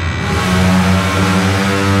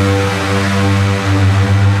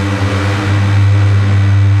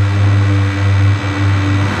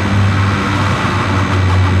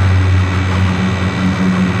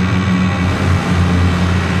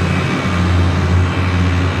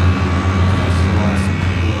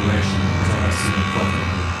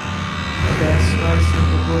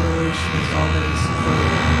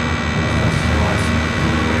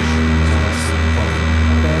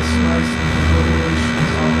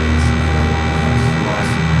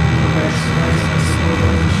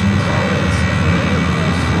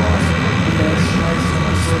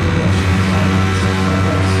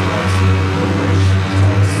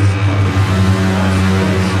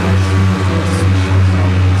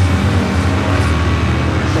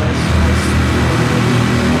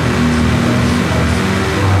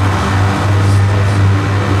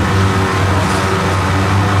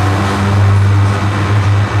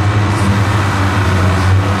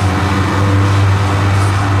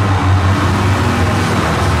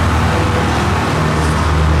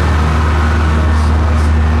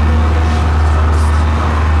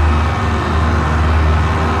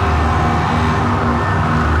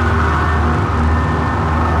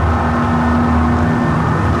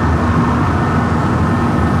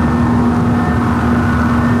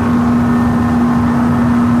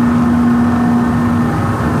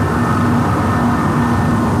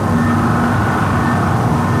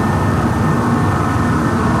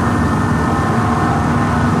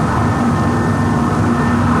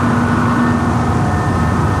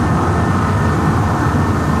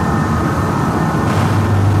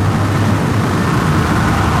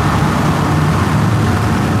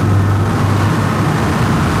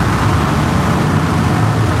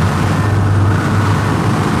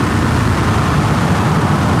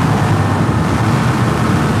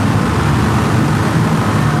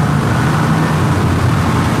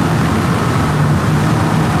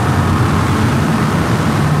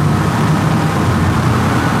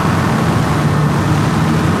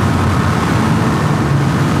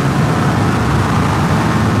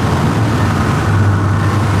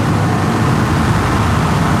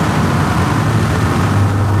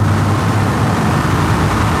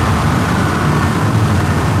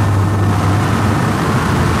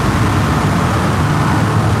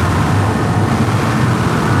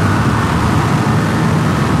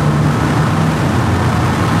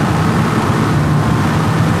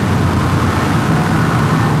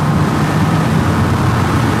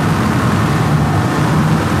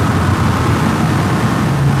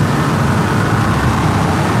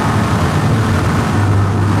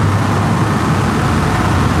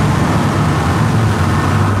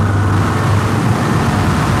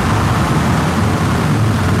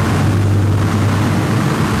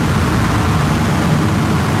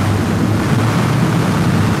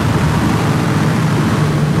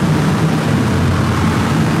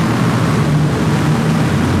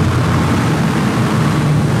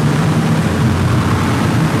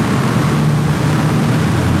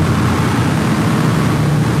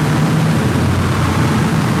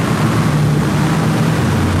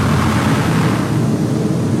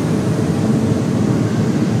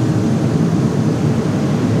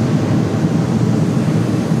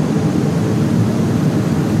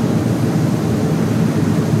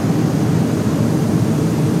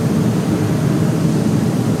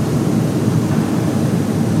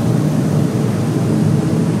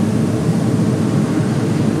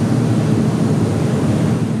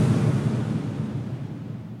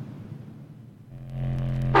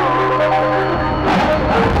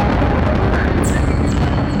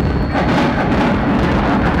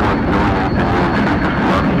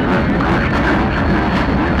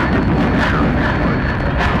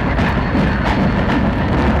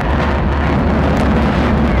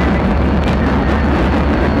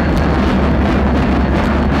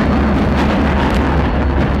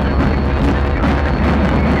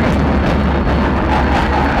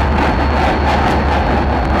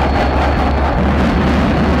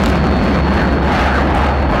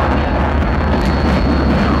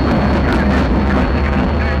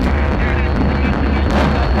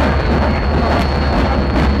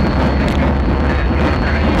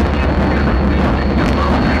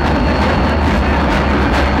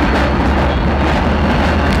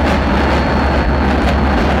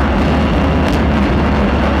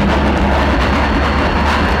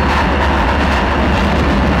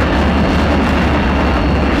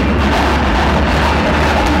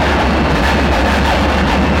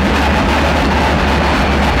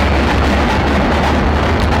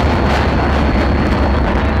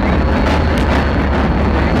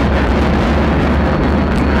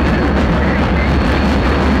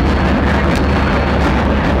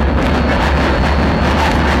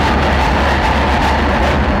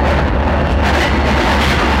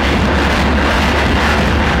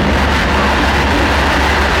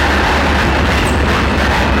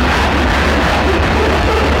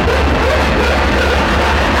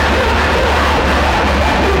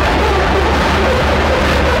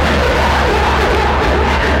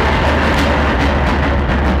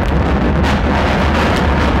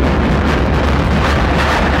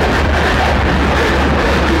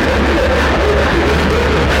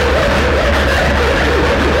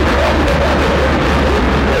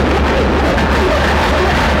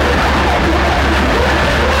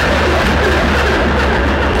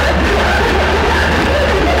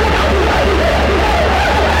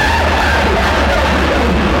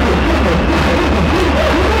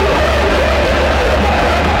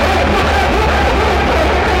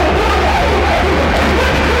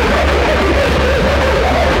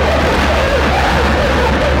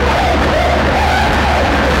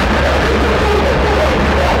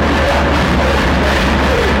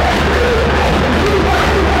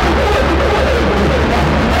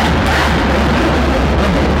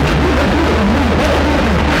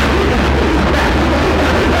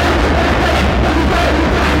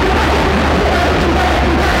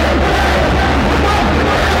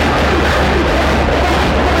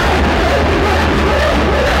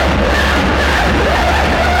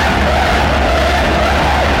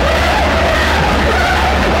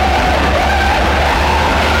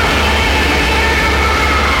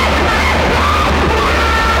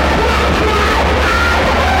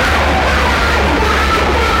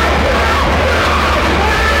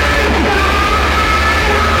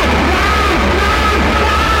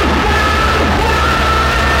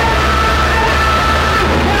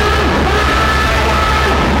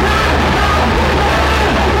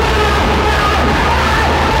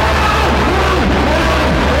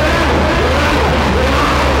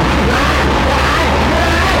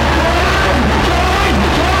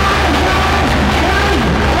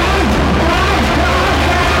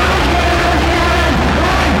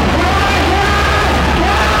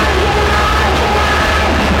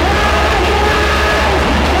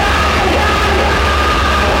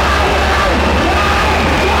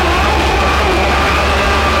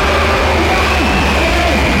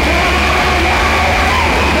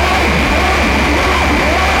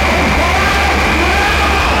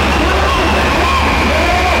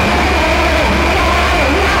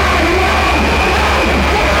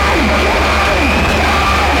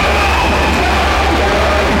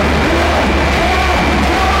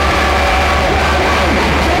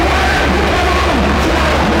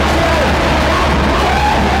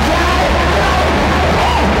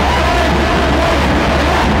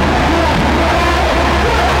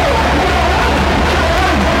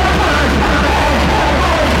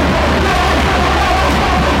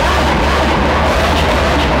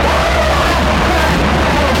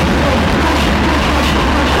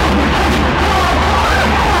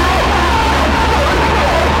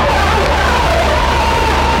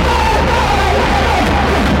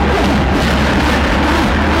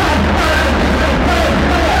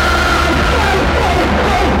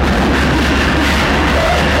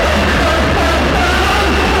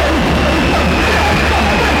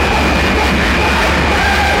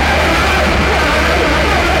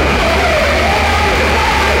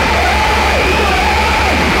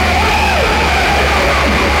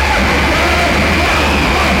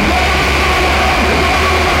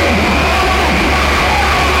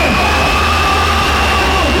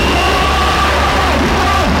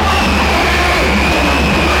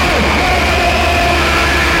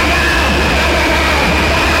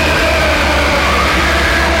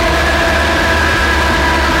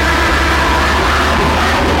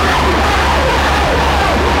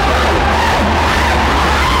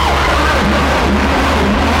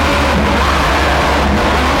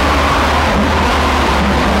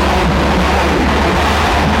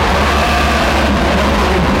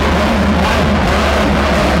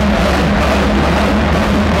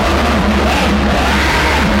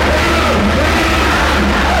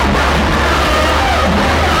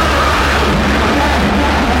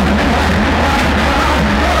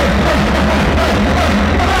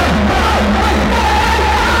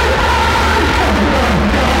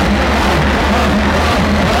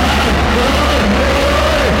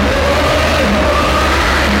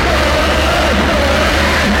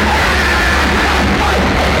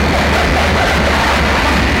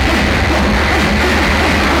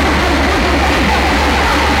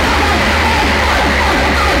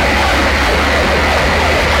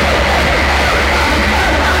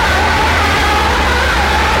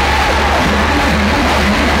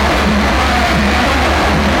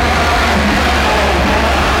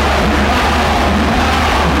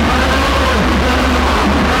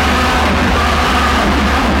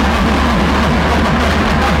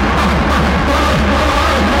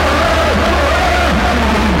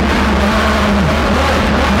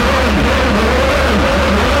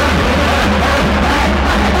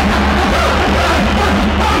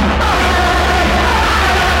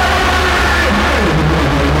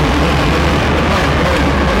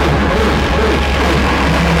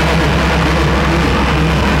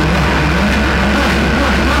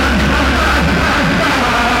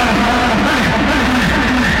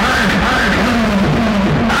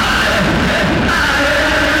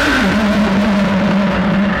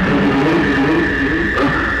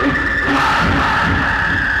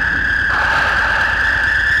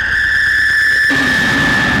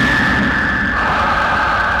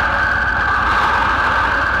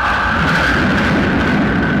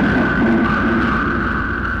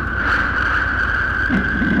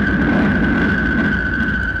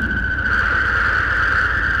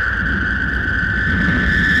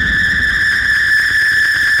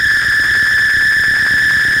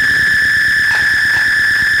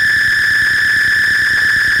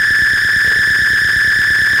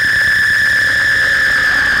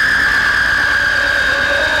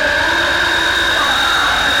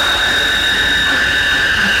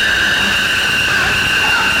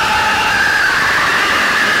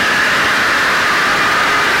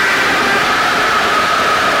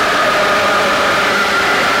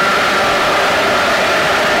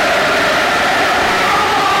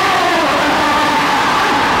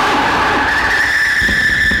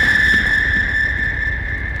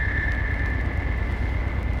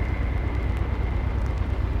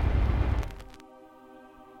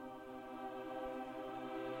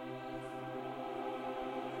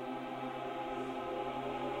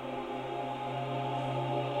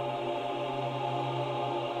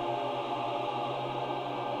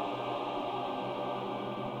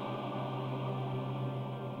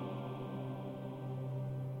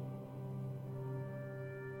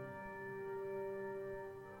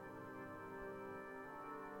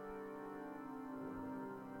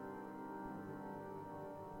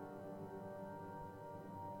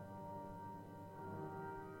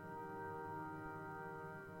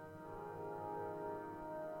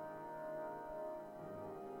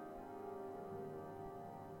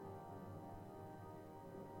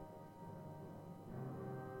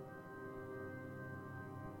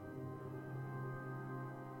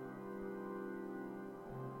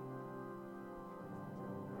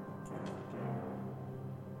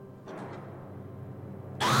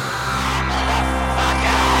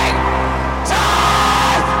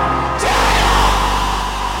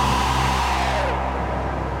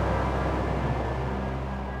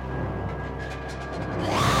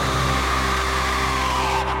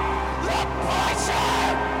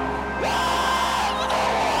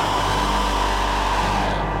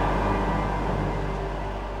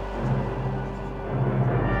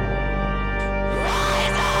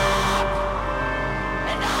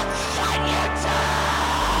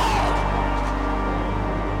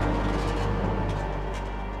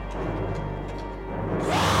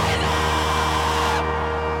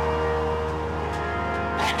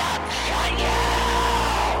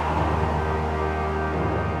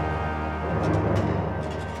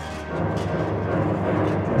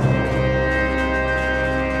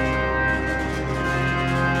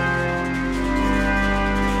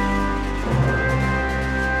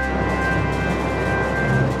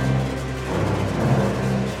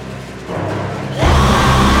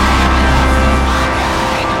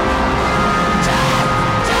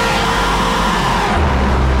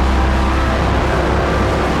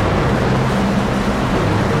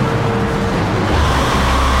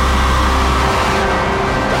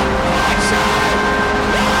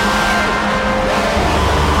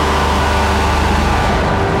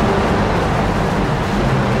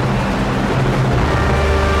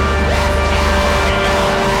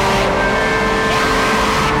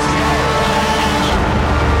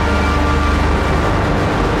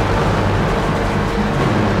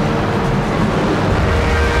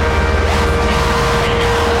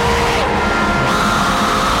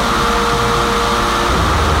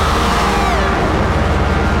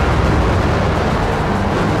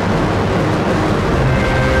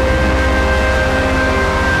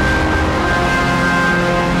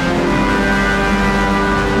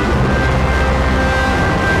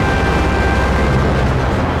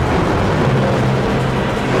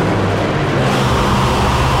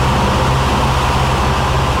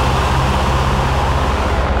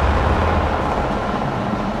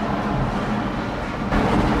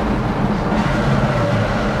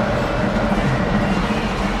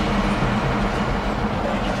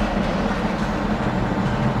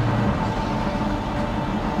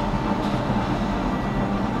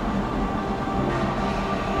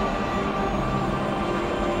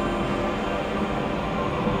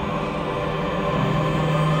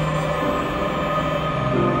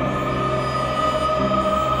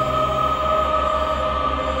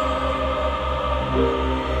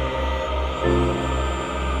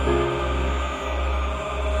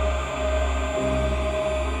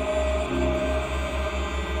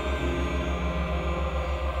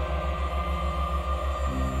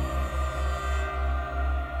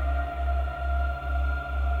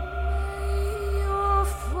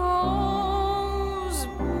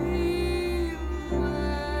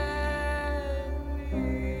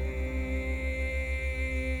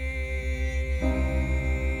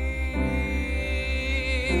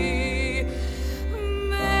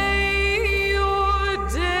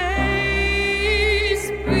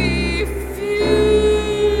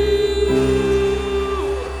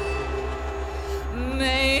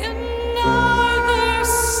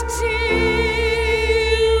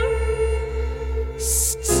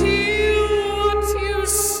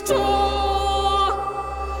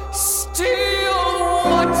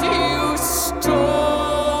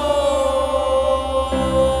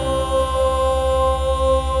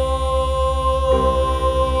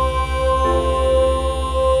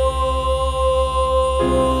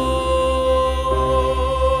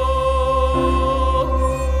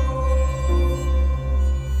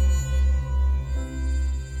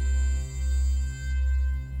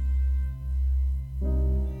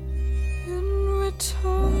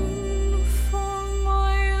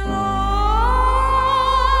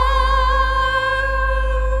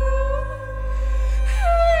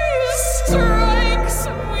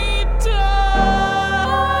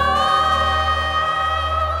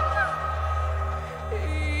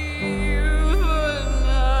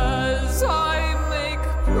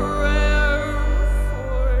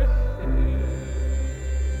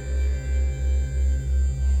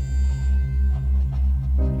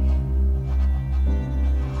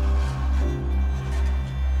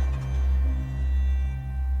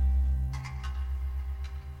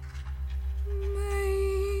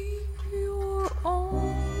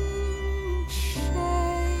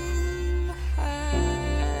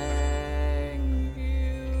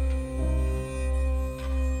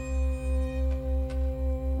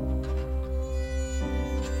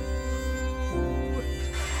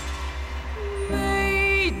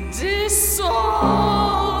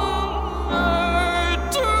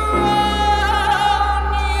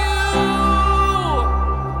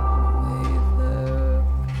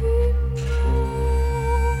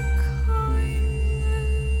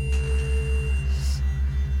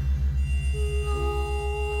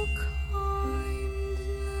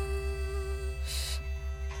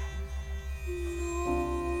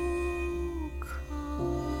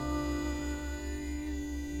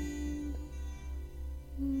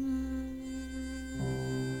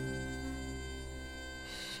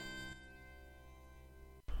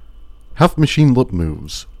Half Machine Lip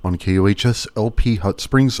Moves on KUHS LP Hot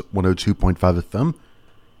Springs 102.5 FM.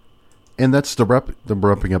 And that's the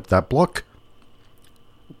wrapping up that block.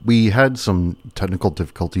 We had some technical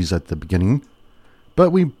difficulties at the beginning,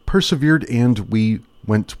 but we persevered and we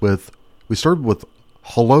started with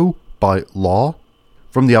Hello by Law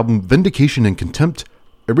from the album Vindication and Contempt,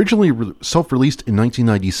 originally self-released in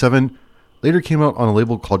 1997, later came out on a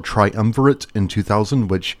label called Triumvirate in 2000,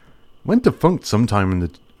 which went defunct sometime in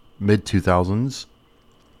the mid-2000s.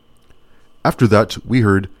 After that, we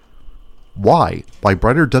heard Why by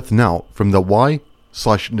Brighter Death Now from the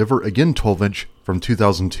Why/Never Again 12-inch from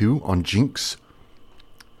 2002 on Jinx.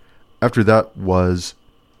 After that was...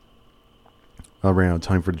 I ran out of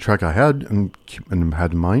time for the track I had and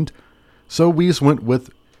had in mind. So we just went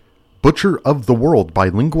with Butcher of the World by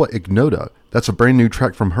Lingua Ignota. That's a brand new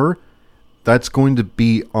track from her. That's going to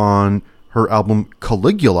be on her album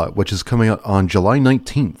Caligula, which is coming out on July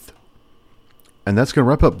 19th. And that's going to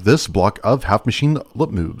wrap up this block of Half Machine Lip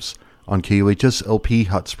Moves on KUHS LP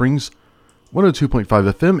Hot Springs 102.5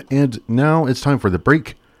 FM. And now it's time for the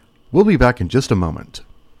break. We'll be back in just a moment.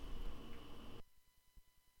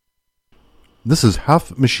 This is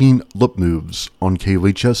Half Machine Lip Moves on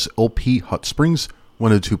KUHS LP Hot Springs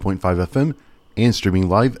 102.5 FM and streaming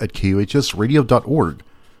live at KUHSradio.org.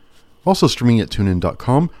 Also streaming at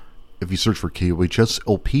TuneIn.com if you search for KUHS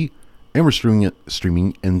LP, and we're streaming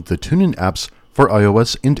in the TuneIn apps for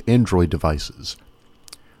iOS and Android devices.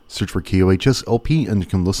 Search for KUHS LP and you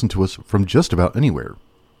can listen to us from just about anywhere.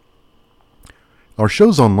 Our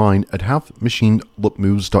show's online at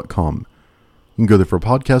halfmachinelipmoves.com. You can go there for a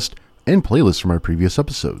podcast and playlists from our previous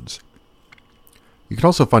episodes. You can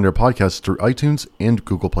also find our podcasts through iTunes and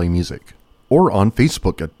Google Play Music, or on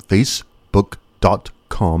Facebook at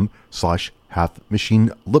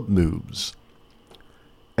facebook.com/halfmachinelipmoves.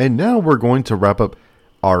 And now we're going to wrap up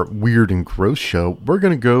our weird and gross show. We're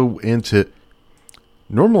going to go into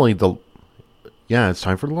it's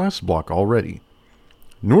time for the last block already.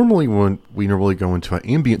 Normally we go into an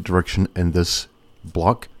ambient direction in this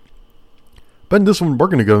block, but in this one we're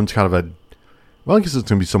going to go into kind of I guess it's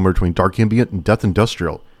going to be somewhere between dark ambient and death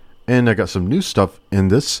industrial. And I got some new stuff in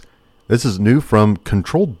this. This is new from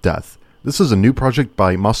Controlled Death. This is a new project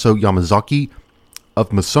by Maso Yamazaki of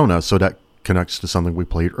Masona, so that connects to something we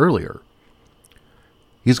played earlier.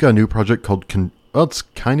 He's got a new project called, it's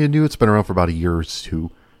kind of new, it's been around for about a year or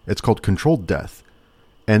two. It's called Controlled Death.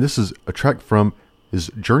 And this is a track from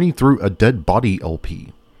his Journey Through a Dead Body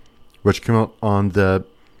LP, which came out on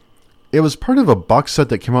it was part of a box set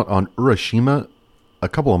that came out on Urashima a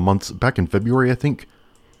couple of months back in February, I think.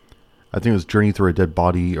 I think it was Journey Through a Dead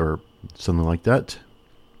Body or something like that.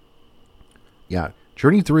 Yeah,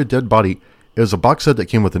 Journey Through a Dead Body. It was a box set that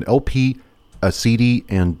came with an LP, a CD,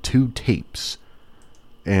 and 2 tapes.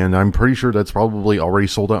 And I'm pretty sure that's probably already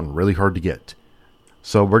sold out and really hard to get.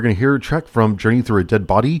 So we're going to hear a track from Journey Through a Dead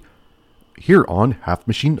Body here on Half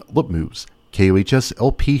Machine Lip Moves, KUHS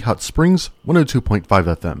LP Hot Springs 102.5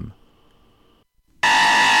 FM.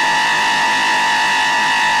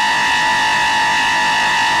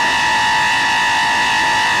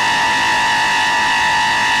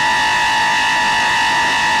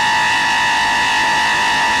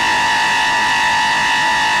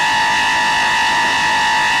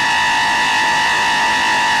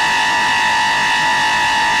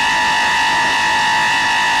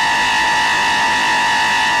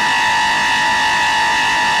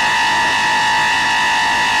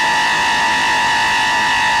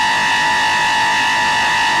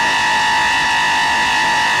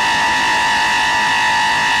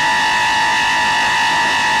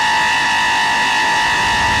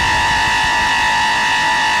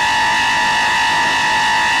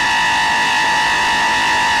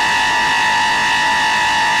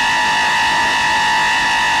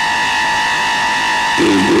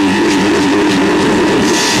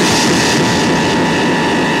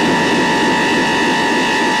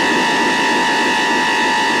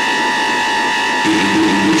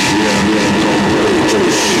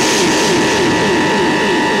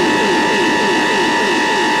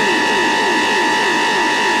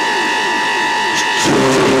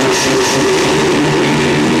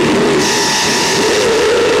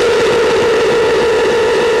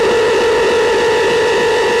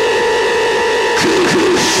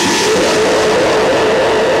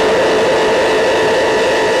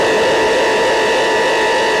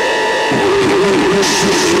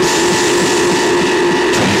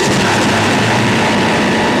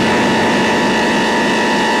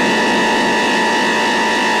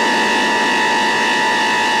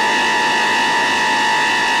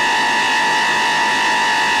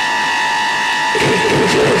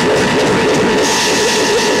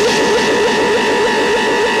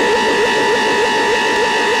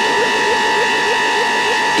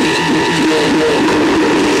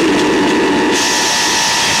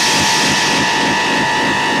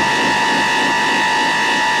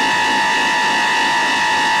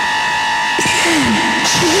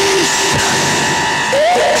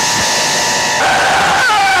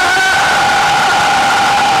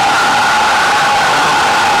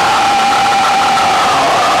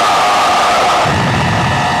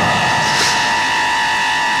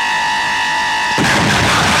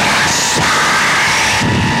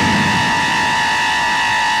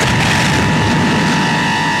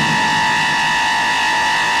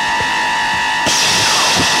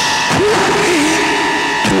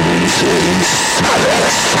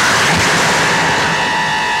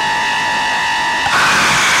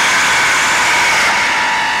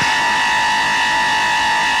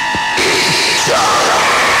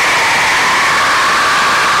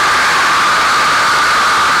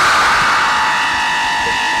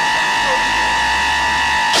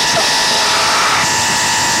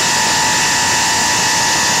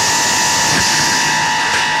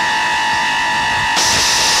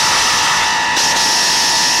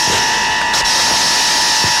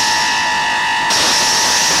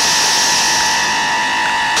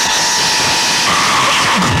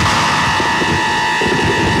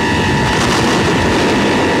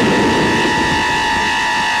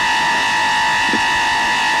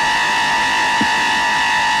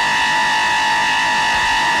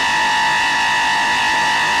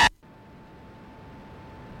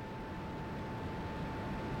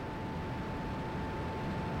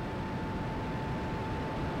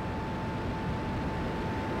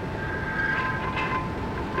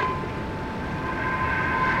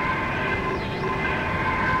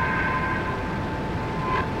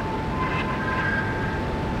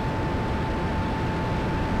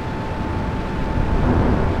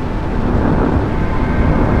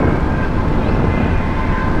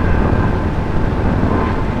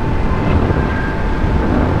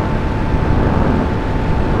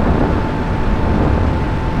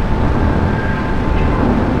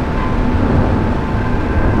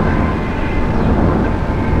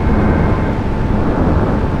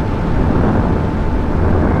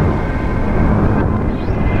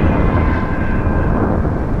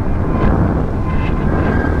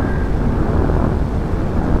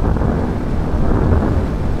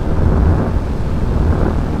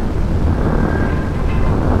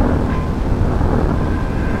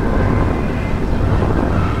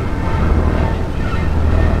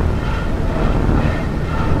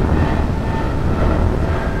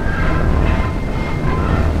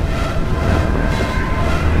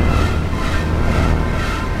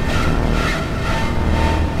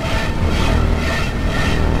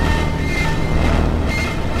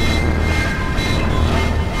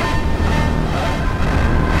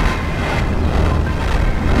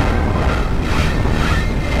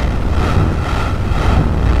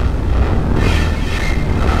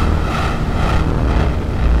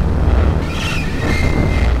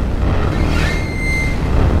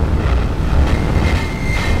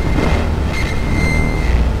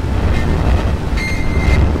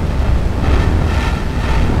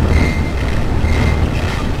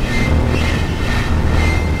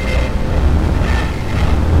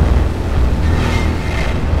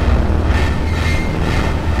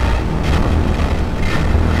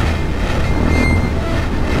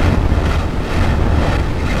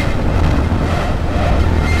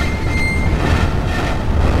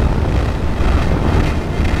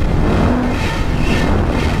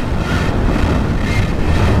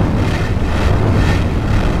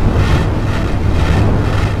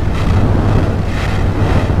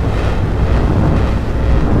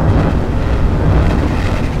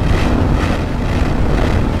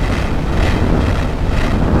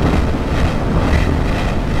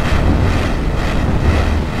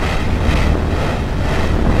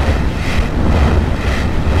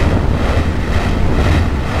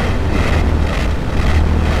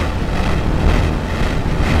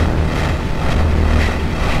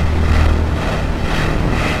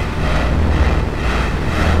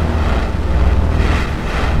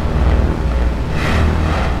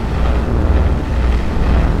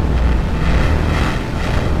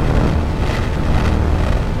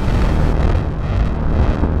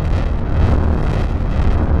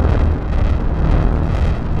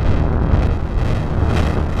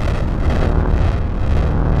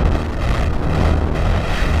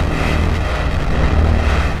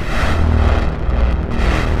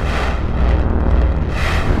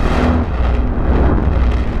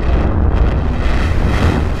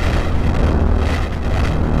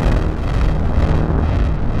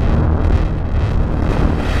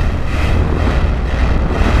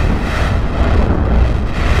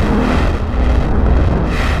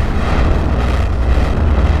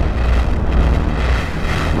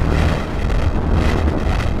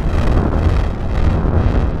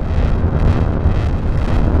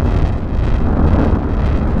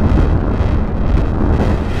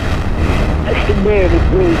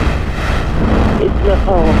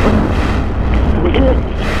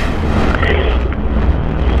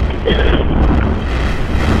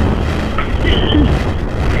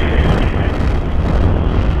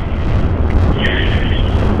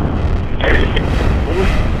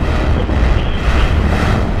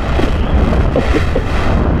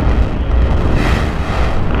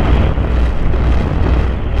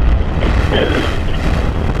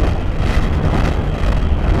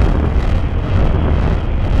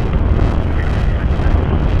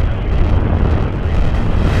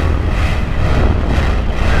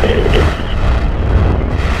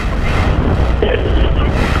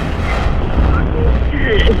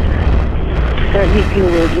 if you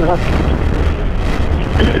would look.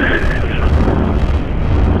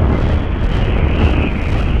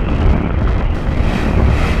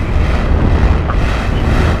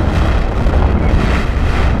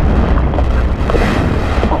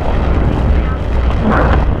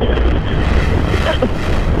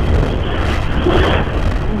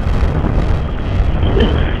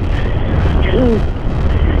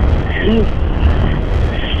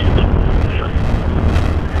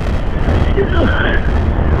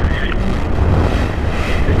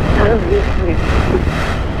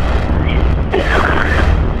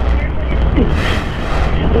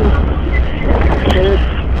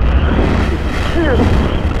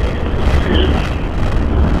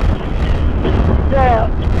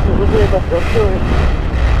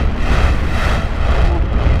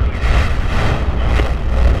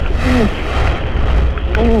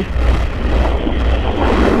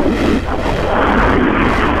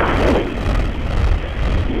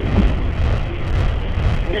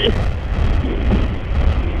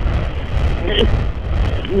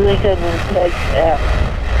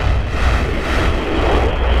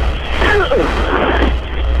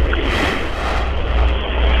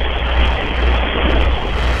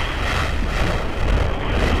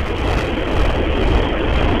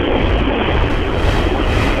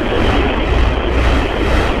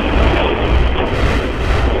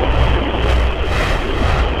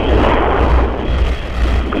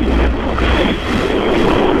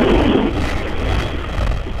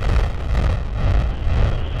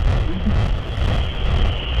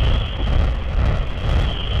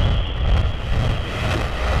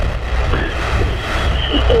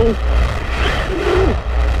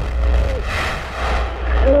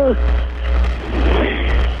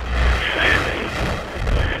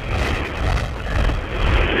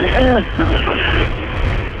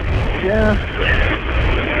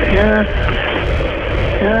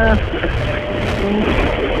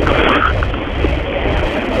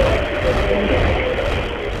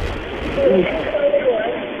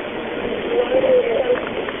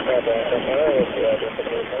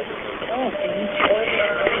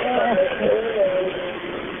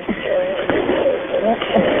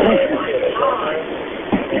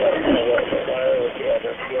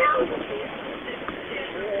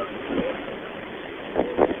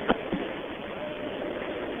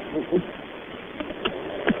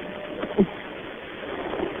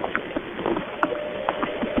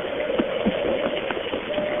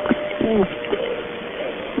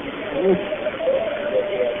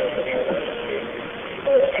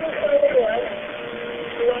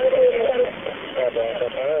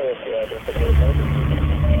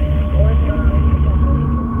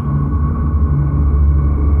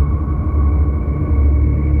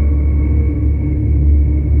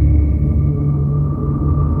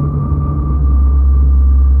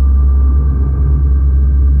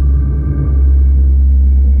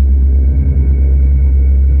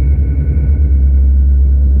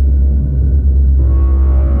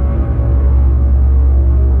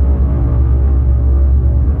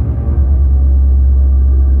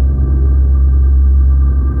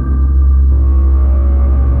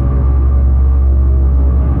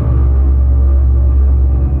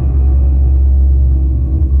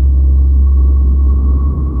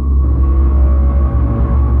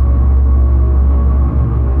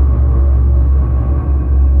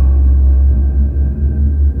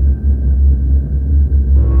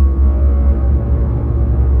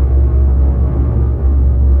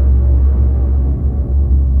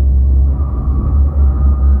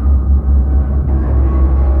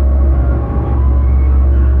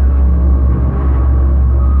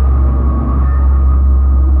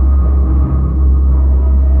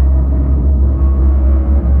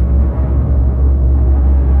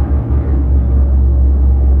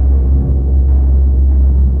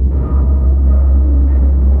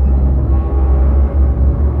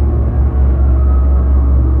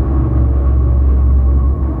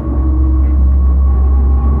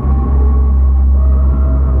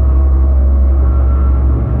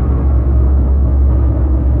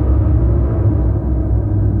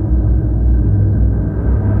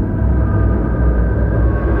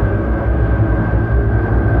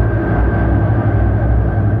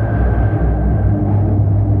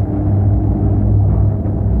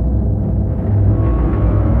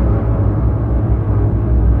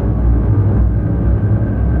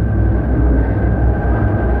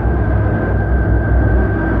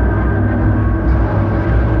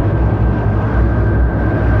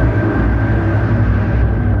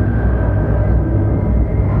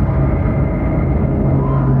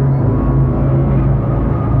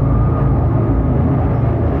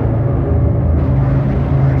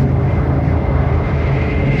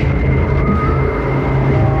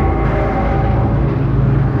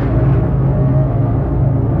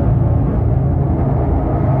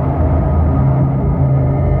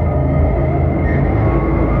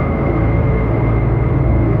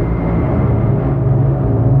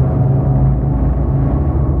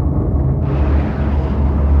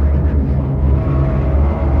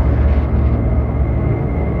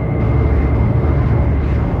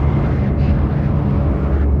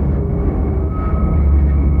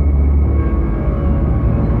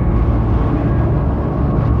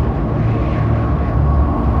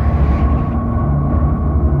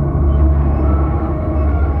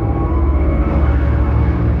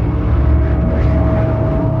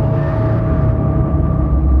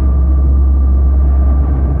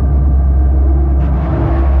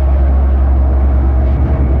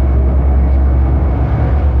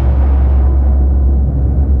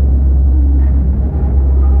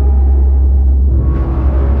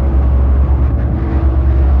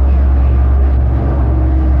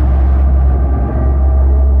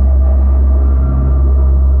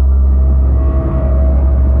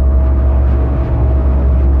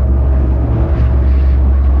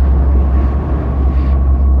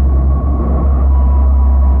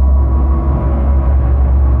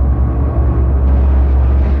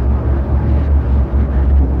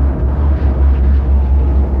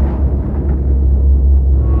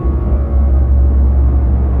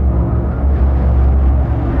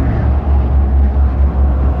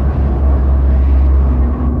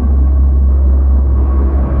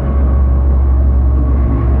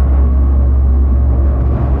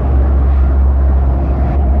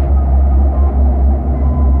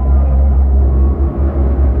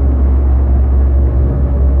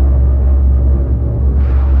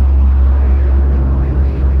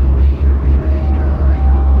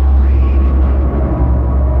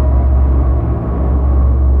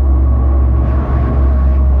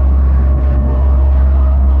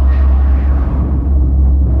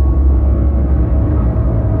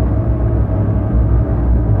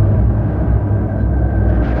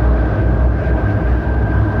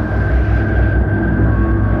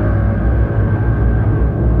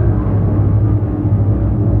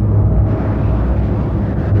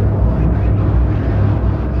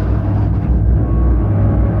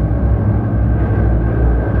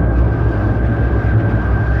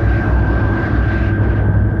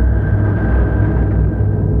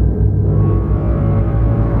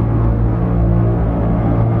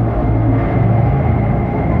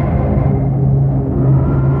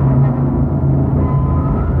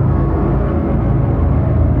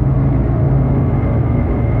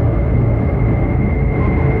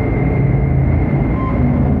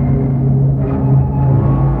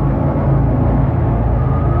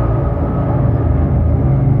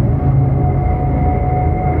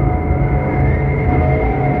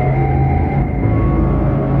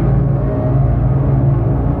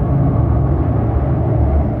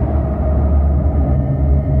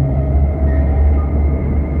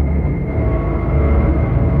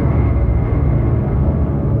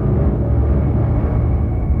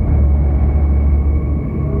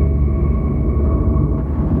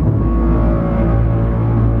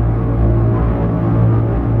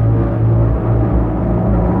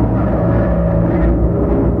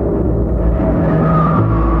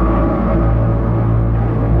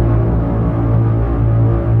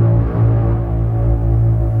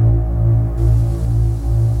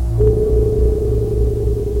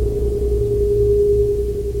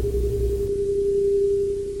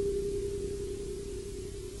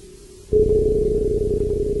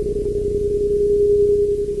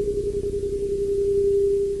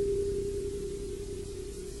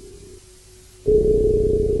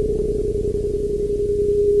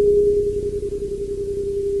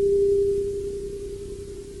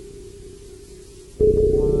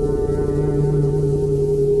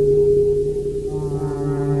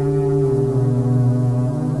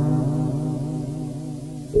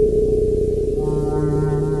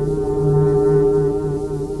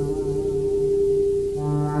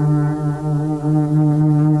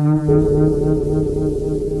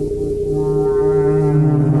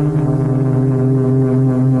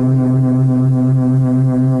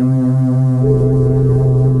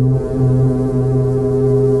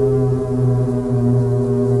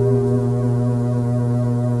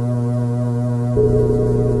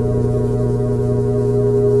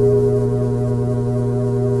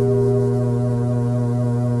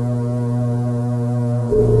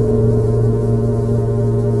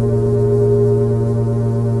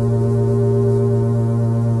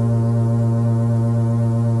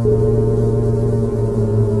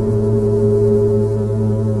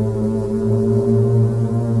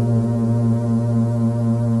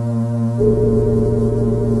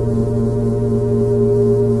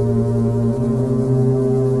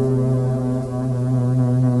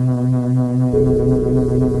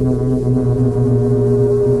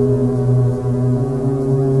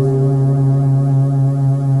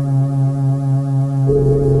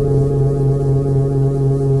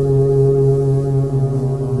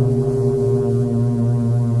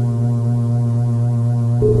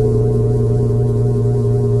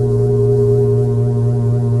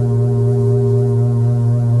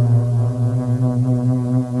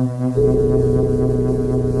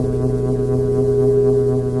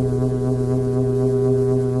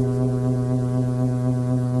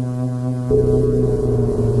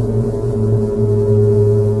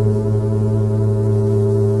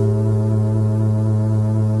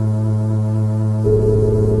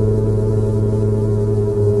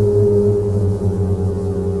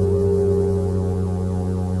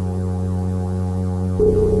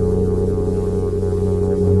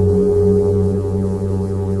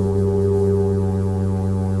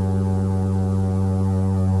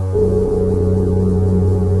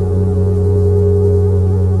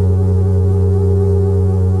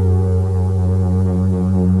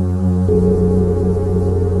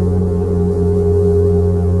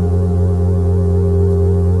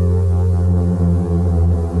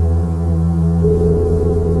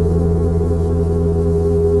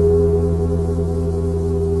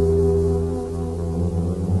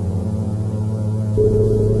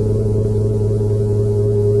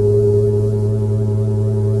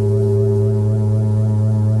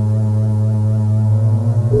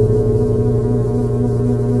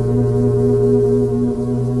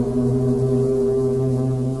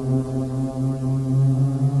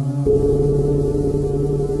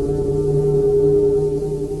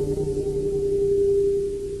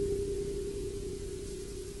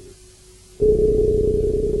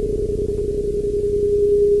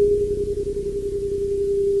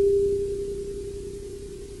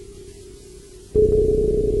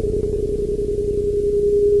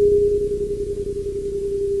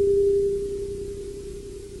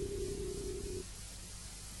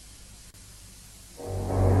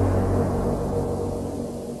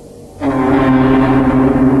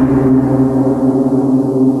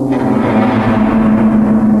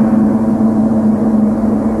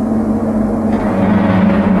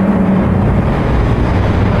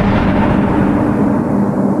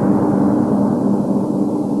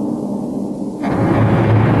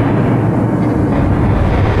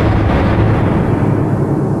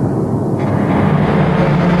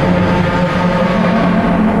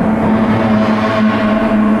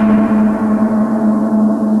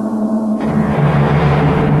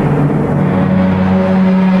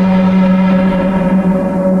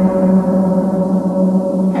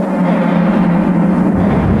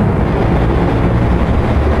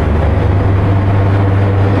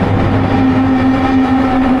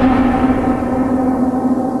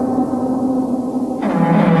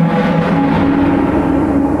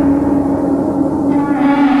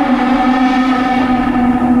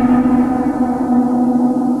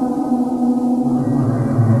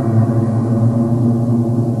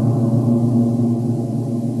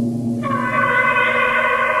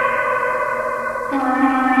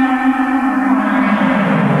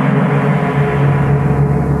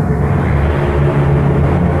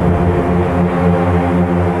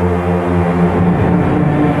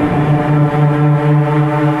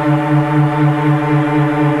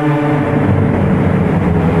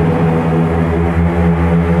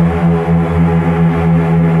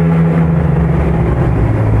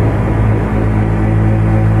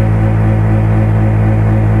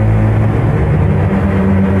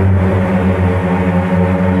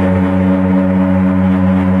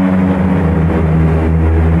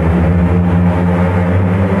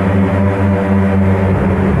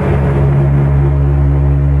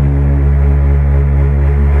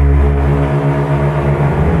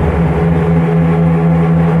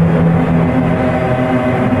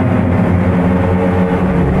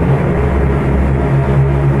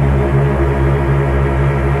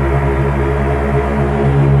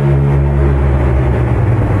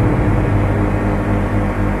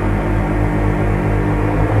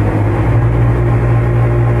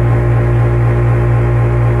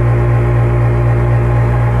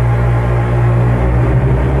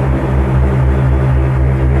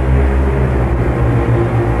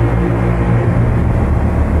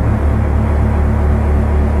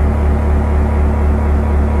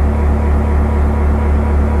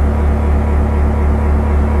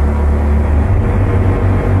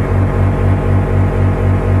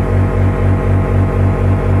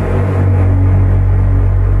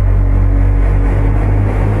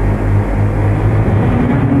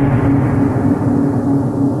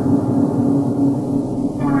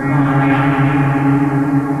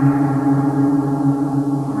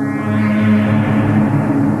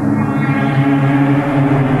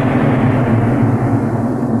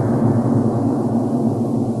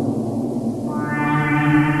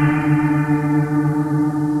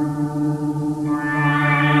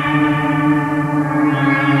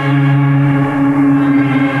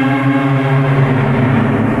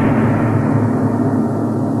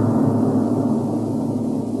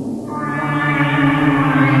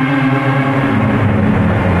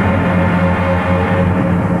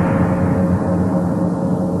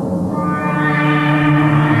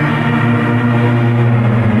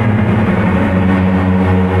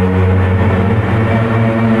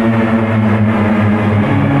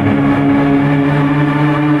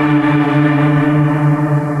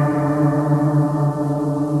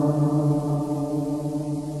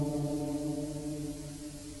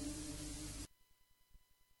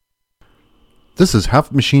 This is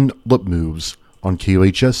Half Machine Lip Moves on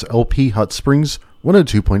KUHS LP Hot Springs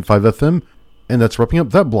 102.5 FM, and that's wrapping up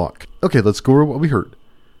that block. Okay, let's go over what we heard.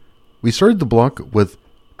 We started the block with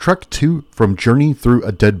track 2 from Journey Through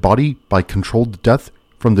a Dead Body by Controlled Death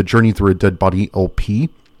from the Journey Through a Dead Body LP,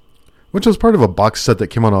 which was part of a box set that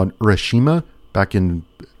came out on Urashima back in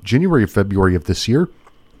January or February of this year.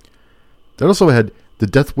 That also had the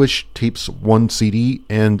Death Wish Tapes 1 CD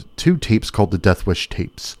and 2 tapes called the Death Wish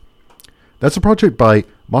Tapes. That's a project by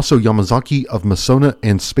Maso Yamazaki of Masona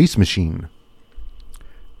and Space Machine.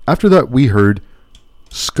 After that, we heard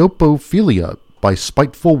Scopophilia by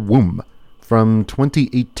Spiteful Womb from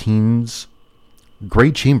 2018's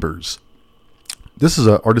Grey Chambers. This is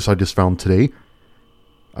an artist I just found today.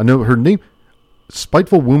 I know her name,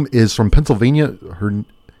 Spiteful Womb, is from Pennsylvania. Her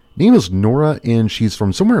name is Nora, and she's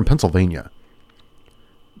from somewhere in Pennsylvania.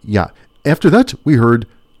 Yeah. After that, we heard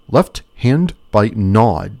Left Hand by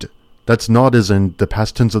Nod. That's Nod as in the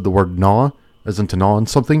past tense of the word gnaw, as in to gnaw on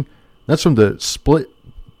something. That's from the split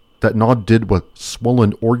that Nod did with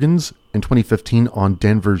Swollen Organs in 2015 on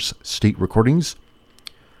Danvers State Recordings.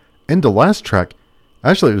 And the last track,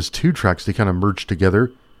 actually it was 2 tracks, they kind of merged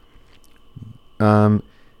together. I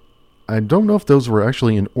don't know if those were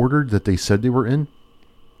actually in order that they said they were in.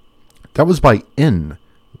 That was by N.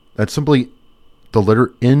 That's simply the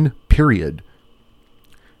letter N, period.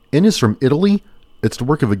 N is from Italy. It's the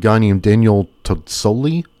work of a guy named Daniel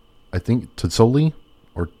Tozzoli. I think Tozzoli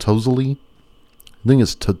or Tozzoli. I think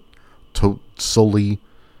it's Tozzoli,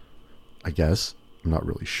 I guess. I'm not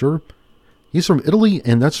really sure. He's from Italy,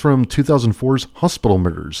 and that's from 2004's Hospital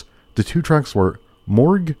Murders. The 2 tracks were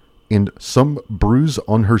Morgue and Some Bruise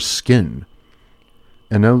on Her Skin.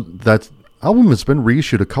 And now that album has been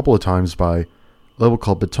reissued a couple of times by a label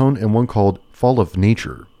called Baton and one called Fall of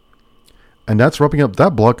Nature. And that's wrapping up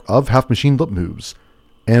that block of Half Machine Lip Moves.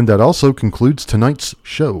 And that also concludes tonight's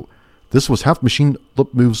show. This was Half Machine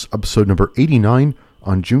Lip Moves episode number 89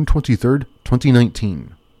 on June 23rd,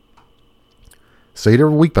 2019. Say it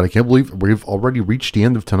every week, but I can't believe we've already reached the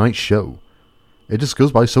end of tonight's show. It just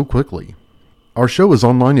goes by so quickly. Our show is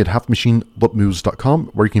online at halfmachinelipmoves.com,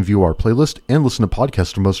 where you can view our playlist and listen to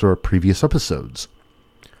podcasts from most of our previous episodes.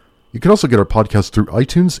 You can also get our podcast through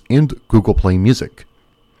iTunes and Google Play Music.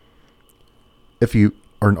 If you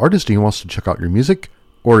are an artist and you want us to check out your music,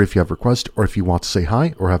 or if you have requests, or if you want to say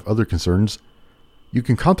hi or have other concerns, you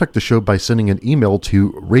can contact the show by sending an email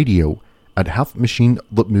to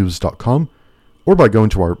radio@halfmachinelipmoves.com, or by going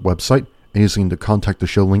to our website and using the contact the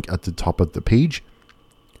show link at the top of the page,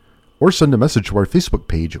 or send a message to our Facebook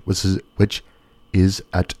page, which is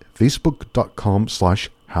at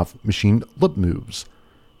facebook.com/halfmachinelipmoves,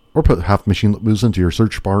 or put Half Machine Lip Moves into your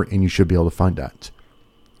search bar and you should be able to find that.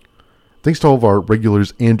 Thanks to all of our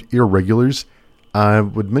regulars and irregulars. I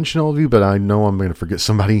would mention all of you, but I know I'm going to forget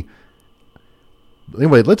somebody.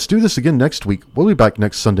 Anyway, let's do this again next week. We'll be back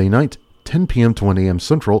next Sunday night, 10 p.m. to 1 a.m.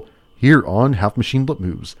 Central, here on Half Machine Lip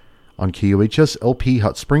Moves, on KUHS LP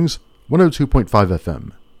Hot Springs, 102.5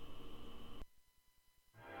 FM.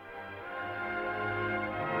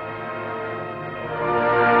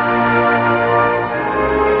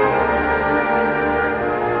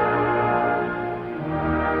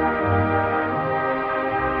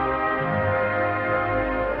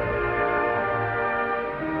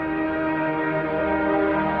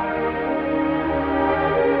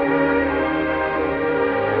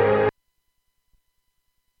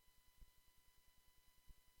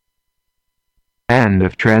 End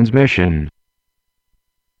of transmission.